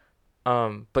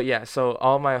 But yeah, so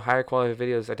all my higher quality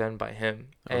videos are done by him,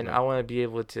 and Okay. I want to be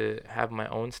able to have my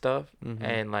own stuff, Mm-hmm.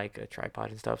 and like a tripod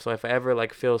and stuff. So if I ever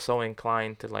like feel so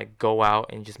inclined to like go out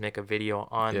and just make a video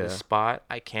on the Yeah. spot,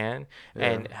 I can, Yeah.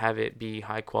 and have it be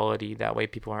high quality. That way,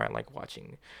 people aren't like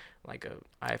watching like a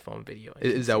iPhone video. And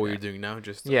Is see that what you're doing now?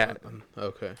 Just Yeah.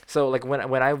 Okay. So like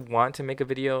when I want to make a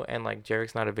video and like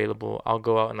Jarek's not available, I'll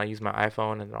go out and I'll use my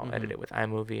iPhone, and then I'll edit Mhm. it with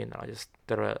iMovie, and I'll just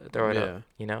throw it Yeah. up,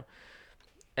 you know.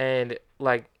 And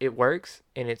like it works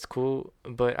and it's cool,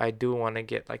 but I do want to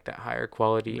get like that higher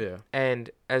quality. Yeah. And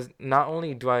as not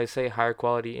only do I say higher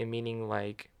quality in meaning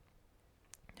like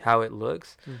how it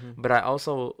looks, Mm-hmm. but I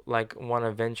also like want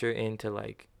to venture into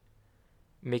like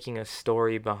making a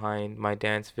story behind my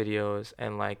dance videos,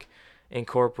 and like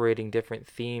incorporating different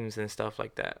themes and stuff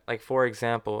like that. Like for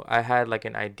example, I had like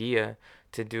an idea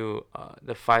to do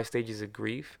the 5 stages of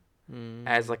grief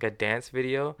as like a dance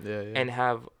video, Yeah. Yeah. and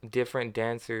have different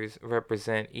dancers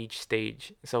represent each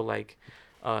stage. So like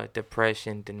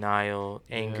depression, denial,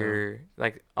 Yeah. anger,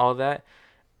 like all that,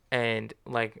 and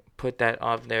like put that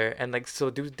up there, and like so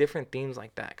do different themes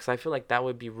like that, because I feel like that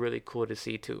would be really cool to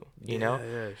see too, you know.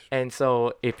 Yeah. And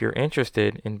so if you're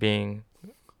interested in being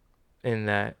in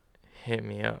that, hit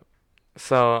me up.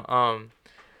 So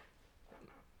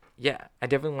yeah, I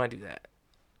definitely want to do that.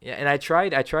 Yeah, and I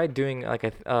tried doing like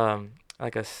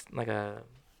a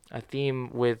theme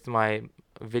with my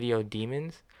video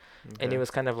demons, and it was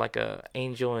kind of like a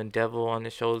angel and devil on the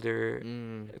shoulder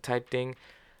type thing.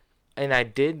 And I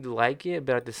did like it,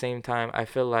 but at the same time, I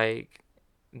feel like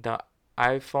the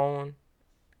iPhone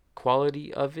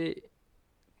quality of it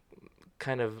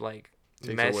kind of like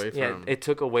Takes messed. away Yeah, from- it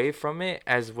took away from it,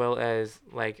 as well as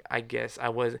like I guess I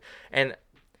was, and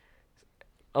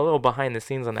a little behind the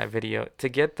scenes on that video. To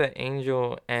get the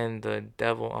angel and the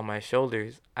devil on my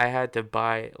shoulders, I had to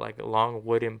buy like long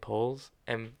wooden poles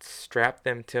and strap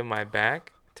them to my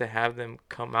back to have them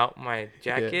come out my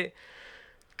jacket,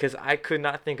 because I could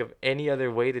not think of any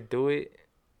other way to do it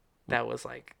that was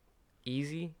like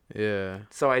easy. Yeah.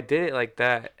 So I did it like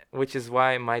that, which is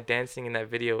why my dancing in that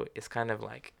video is kind of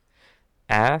like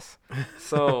ass.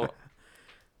 So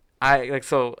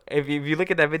so if you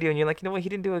look at that video and you're like, you know what, he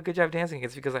didn't do a good job dancing,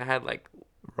 it's because I had like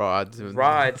rods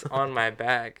on my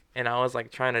back, and I was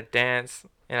like trying to dance,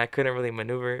 and I couldn't really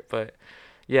maneuver it. But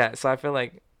yeah, so I feel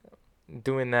like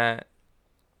doing that.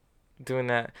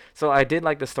 So I did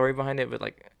like the story behind it, but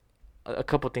like a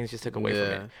couple things just took away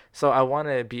from it. So I want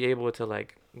to be able to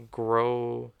like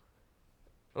grow,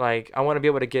 like I want to be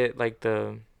able to get like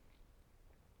the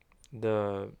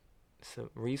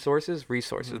resources,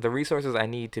 Mhm. the resources I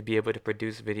need to be able to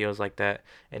produce videos like that,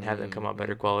 and have them come out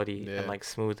better quality, Yeah. and like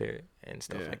smoother and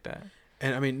stuff like that.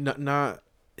 And I mean, not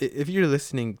if you're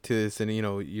listening to this and you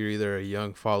know you're either a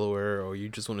young follower or you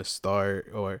just want to start,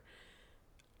 or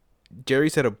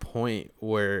Jerry's at a point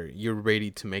where you're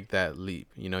ready to make that leap.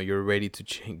 You know, you're ready to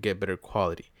get better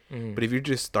quality. Mm. But if you're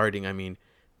just starting, I mean,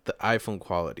 the iPhone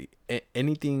quality,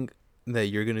 anything that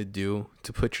you're gonna do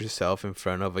to put yourself in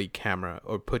front of a camera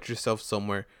or put yourself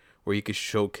somewhere where you could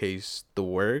showcase the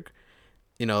work,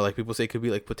 you know, like people say, it could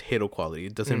be like potato quality.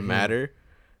 It doesn't matter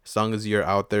as long as you're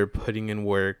out there putting in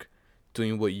work,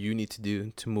 doing what you need to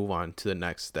do to move on to the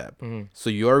next step. So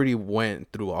you already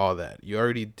went through all that. You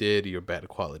already did your bad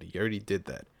quality. You already did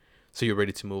that. So you're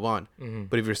ready to move on.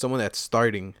 But if you're someone that's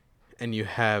starting and you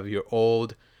have your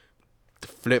old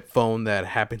flip phone that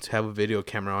happens to have a video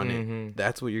camera on it,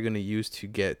 that's what you're going to use to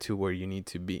get to where you need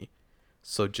to be.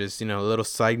 So just, you know, a little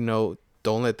side note,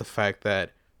 don't let the fact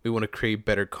that we want to create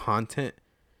better content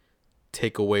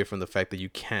take away from the fact that you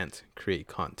can't create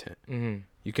content.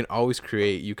 You can always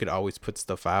create, you could always put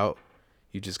stuff out.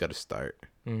 You just got to start.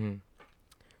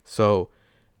 So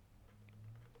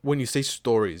when you say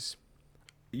stories,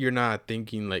 you're not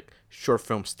thinking like short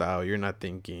film style. You're not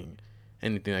thinking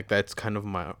anything like that. It's kind of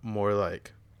more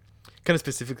like, kind of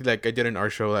specifically like I did an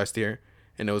art show last year,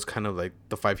 and it was kind of like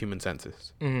the 5 human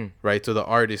senses, right? So the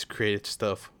artist created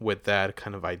stuff with that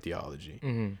kind of ideology.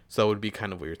 So it would be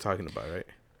kind of what you're talking about, right?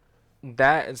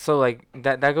 That so like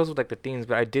that goes with like the themes,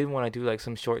 but I did want to do like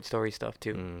some short story stuff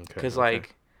too, because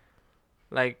like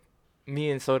me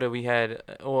and Soda, we had,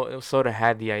 well, Soda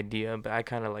had the idea, but I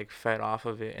kind of like fed off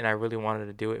of it, and I really wanted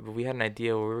to do it. But we had an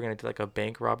idea where we were gonna do like a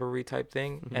bank robbery type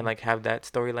thing, and like have that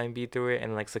storyline be through it,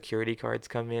 and like security guards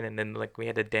come in, and then like we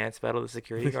had to dance battle the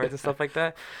security guards and stuff like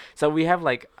that. So we have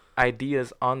like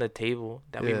ideas on the table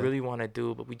that we Yeah. really want to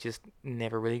do, but we just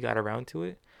never really got around to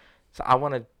it. So I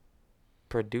want to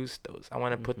produce those. I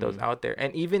want to put those out there.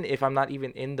 And even if I'm not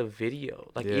even in the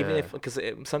video, like even if, because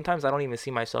sometimes I don't even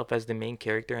see myself as the main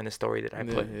character in the story that I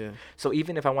put. Yeah. So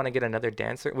even if I want to get another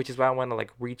dancer, which is why I want to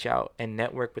like reach out and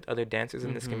network with other dancers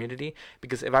in this community,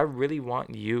 because if I really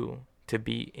want you to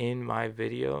be in my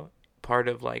video, part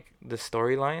of like the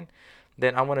storyline,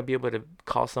 then I want to be able to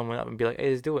call someone up and be like, hey,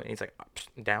 let's do it. And he's like,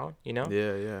 down, you know?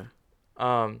 Yeah.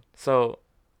 Yeah. So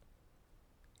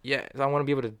yeah, so I want to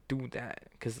be able to do that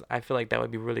because I feel like that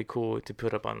would be really cool to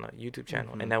put up on the YouTube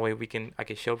channel, and that way I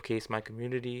can showcase my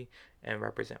community and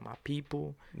represent my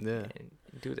people. Yeah. And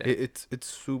do that. It's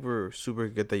super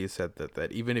good that you said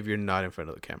that even if you're not in front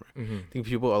of the camera. Mm-hmm. I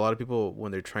think a lot of people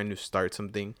when they're trying to start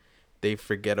something, they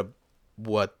forget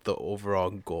what the overall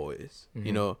goal is. Mm-hmm.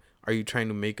 You know, are you trying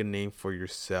to make a name for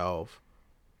yourself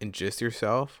and just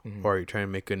yourself, or are you trying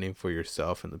to make a name for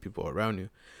yourself and the people around you?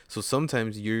 So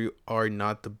sometimes you are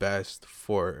not the best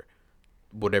for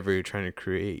whatever you're trying to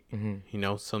create. You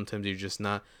know, sometimes you're just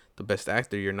not the best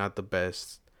actor, you're not the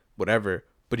best whatever,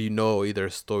 but you know either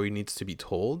a story needs to be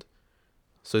told.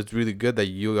 So it's really good that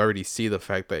you already see the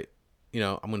fact that, you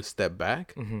know, I'm going to step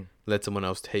back, let someone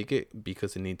else take it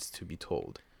because it needs to be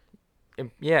told.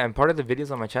 And part of the videos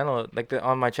on my channel, like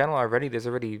on my channel already, there's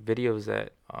already videos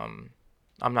that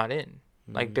I'm not in.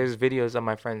 Like there's videos of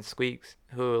my friend Squeaks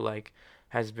who like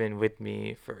has been with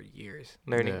me for years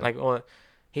learning. Like, oh,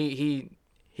 he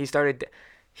started,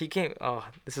 he came. Oh,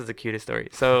 this is the cutest story.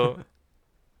 So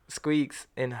Squeaks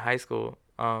in high school,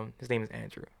 his name is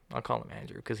Andrew. I'll call him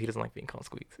Andrew because he doesn't like being called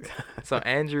Squeaks. So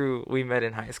Andrew, we met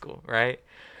in high school, right?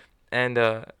 And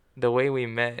the way we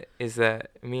met is that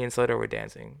me and Soda were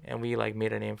dancing, and we like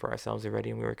made a name for ourselves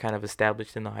already, and we were kind of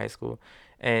established in the high school.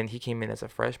 And he came in as a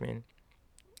freshman,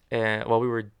 and we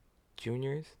were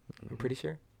juniors, I'm pretty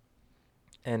sure.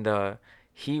 And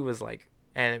he was like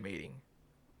animating,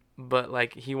 but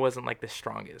like he wasn't like the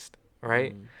strongest,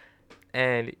 right?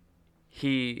 And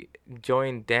he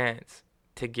joined dance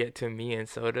to get to me and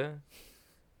Soda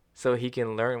so he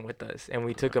can learn with us. And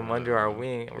we took him under our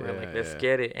wing, and we're like, let's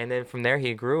get it. And then from there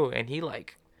he grew, and he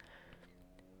like,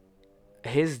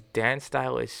 his dance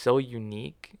style is so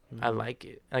unique. I like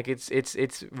it. Like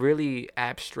it's really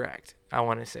abstract, I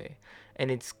want to say, and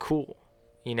it's cool,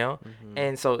 you know.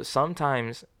 And so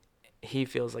sometimes he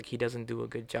feels like he doesn't do a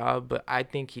good job, but I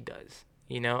think he does,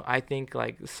 you know. I think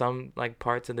like some like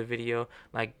parts of the video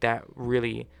like that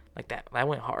really like that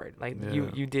went hard. Like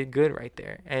you did good right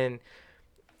there. And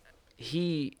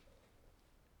the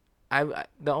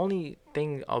only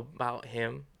thing about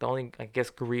him, the only, I guess,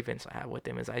 grievance I have with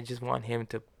him is I just want him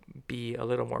to be a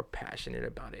little more passionate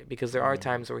about it, because there are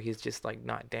times where he's just like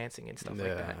not dancing and stuff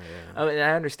like that. I mean,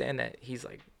 I understand that he's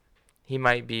like, he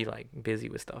might be like busy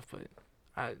with stuff, but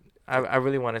I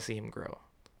really want to see him grow.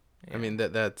 I mean,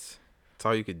 that's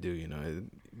all you could do, you know.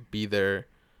 Be there,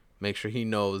 make sure he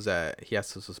knows that he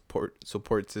has a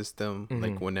support system,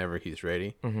 like whenever he's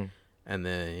ready. And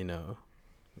then, you know,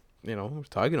 we're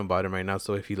talking about him right now,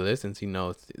 so if he listens, he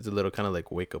knows. It's a little kind of like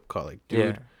wake up call, like,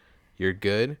 dude, you're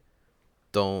good.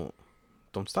 Don't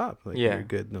stop. Like, you're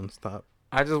good. Don't stop.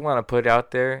 I just want to put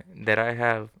out there that I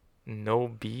have no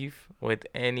beef with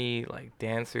any like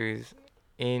dancers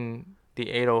in the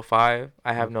 805.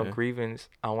 I have no grievance.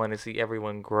 I want to see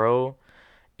everyone grow.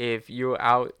 If you're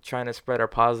out trying to spread a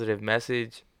positive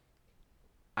message,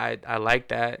 I like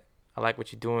that. I like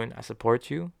what you're doing. I support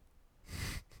you.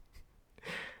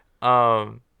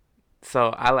 So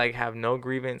I like have no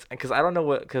grievance, because I don't know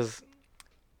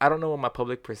what my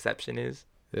public perception is.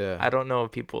 I don't know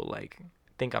if people like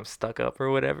think I'm stuck up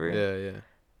or whatever.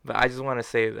 But I just want to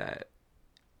say that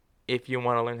if you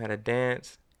want to learn how to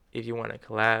dance, if you want to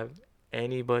collab,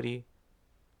 anybody,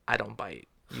 I don't bite.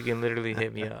 You can literally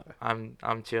hit me up.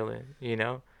 I'm chilling, you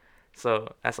know.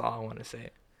 So that's all I want to say.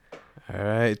 All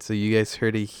right, so you guys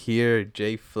heard it here.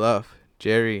 J Fluff,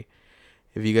 Jerry.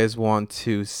 If you guys want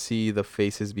to see the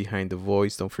faces behind the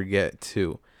voice, don't forget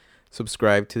to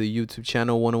subscribe to the YouTube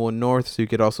channel 101 North, so you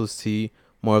could also see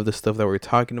more of the stuff that we're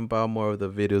talking about, more of the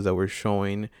videos that we're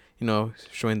showing, you know,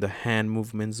 showing the hand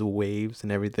movements, the waves,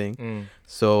 and everything.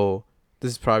 So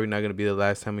this is probably not going to be the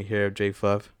last time we hear of J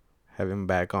Fluff. Have him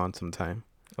back on sometime.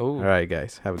 All right,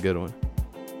 guys. Have a good one.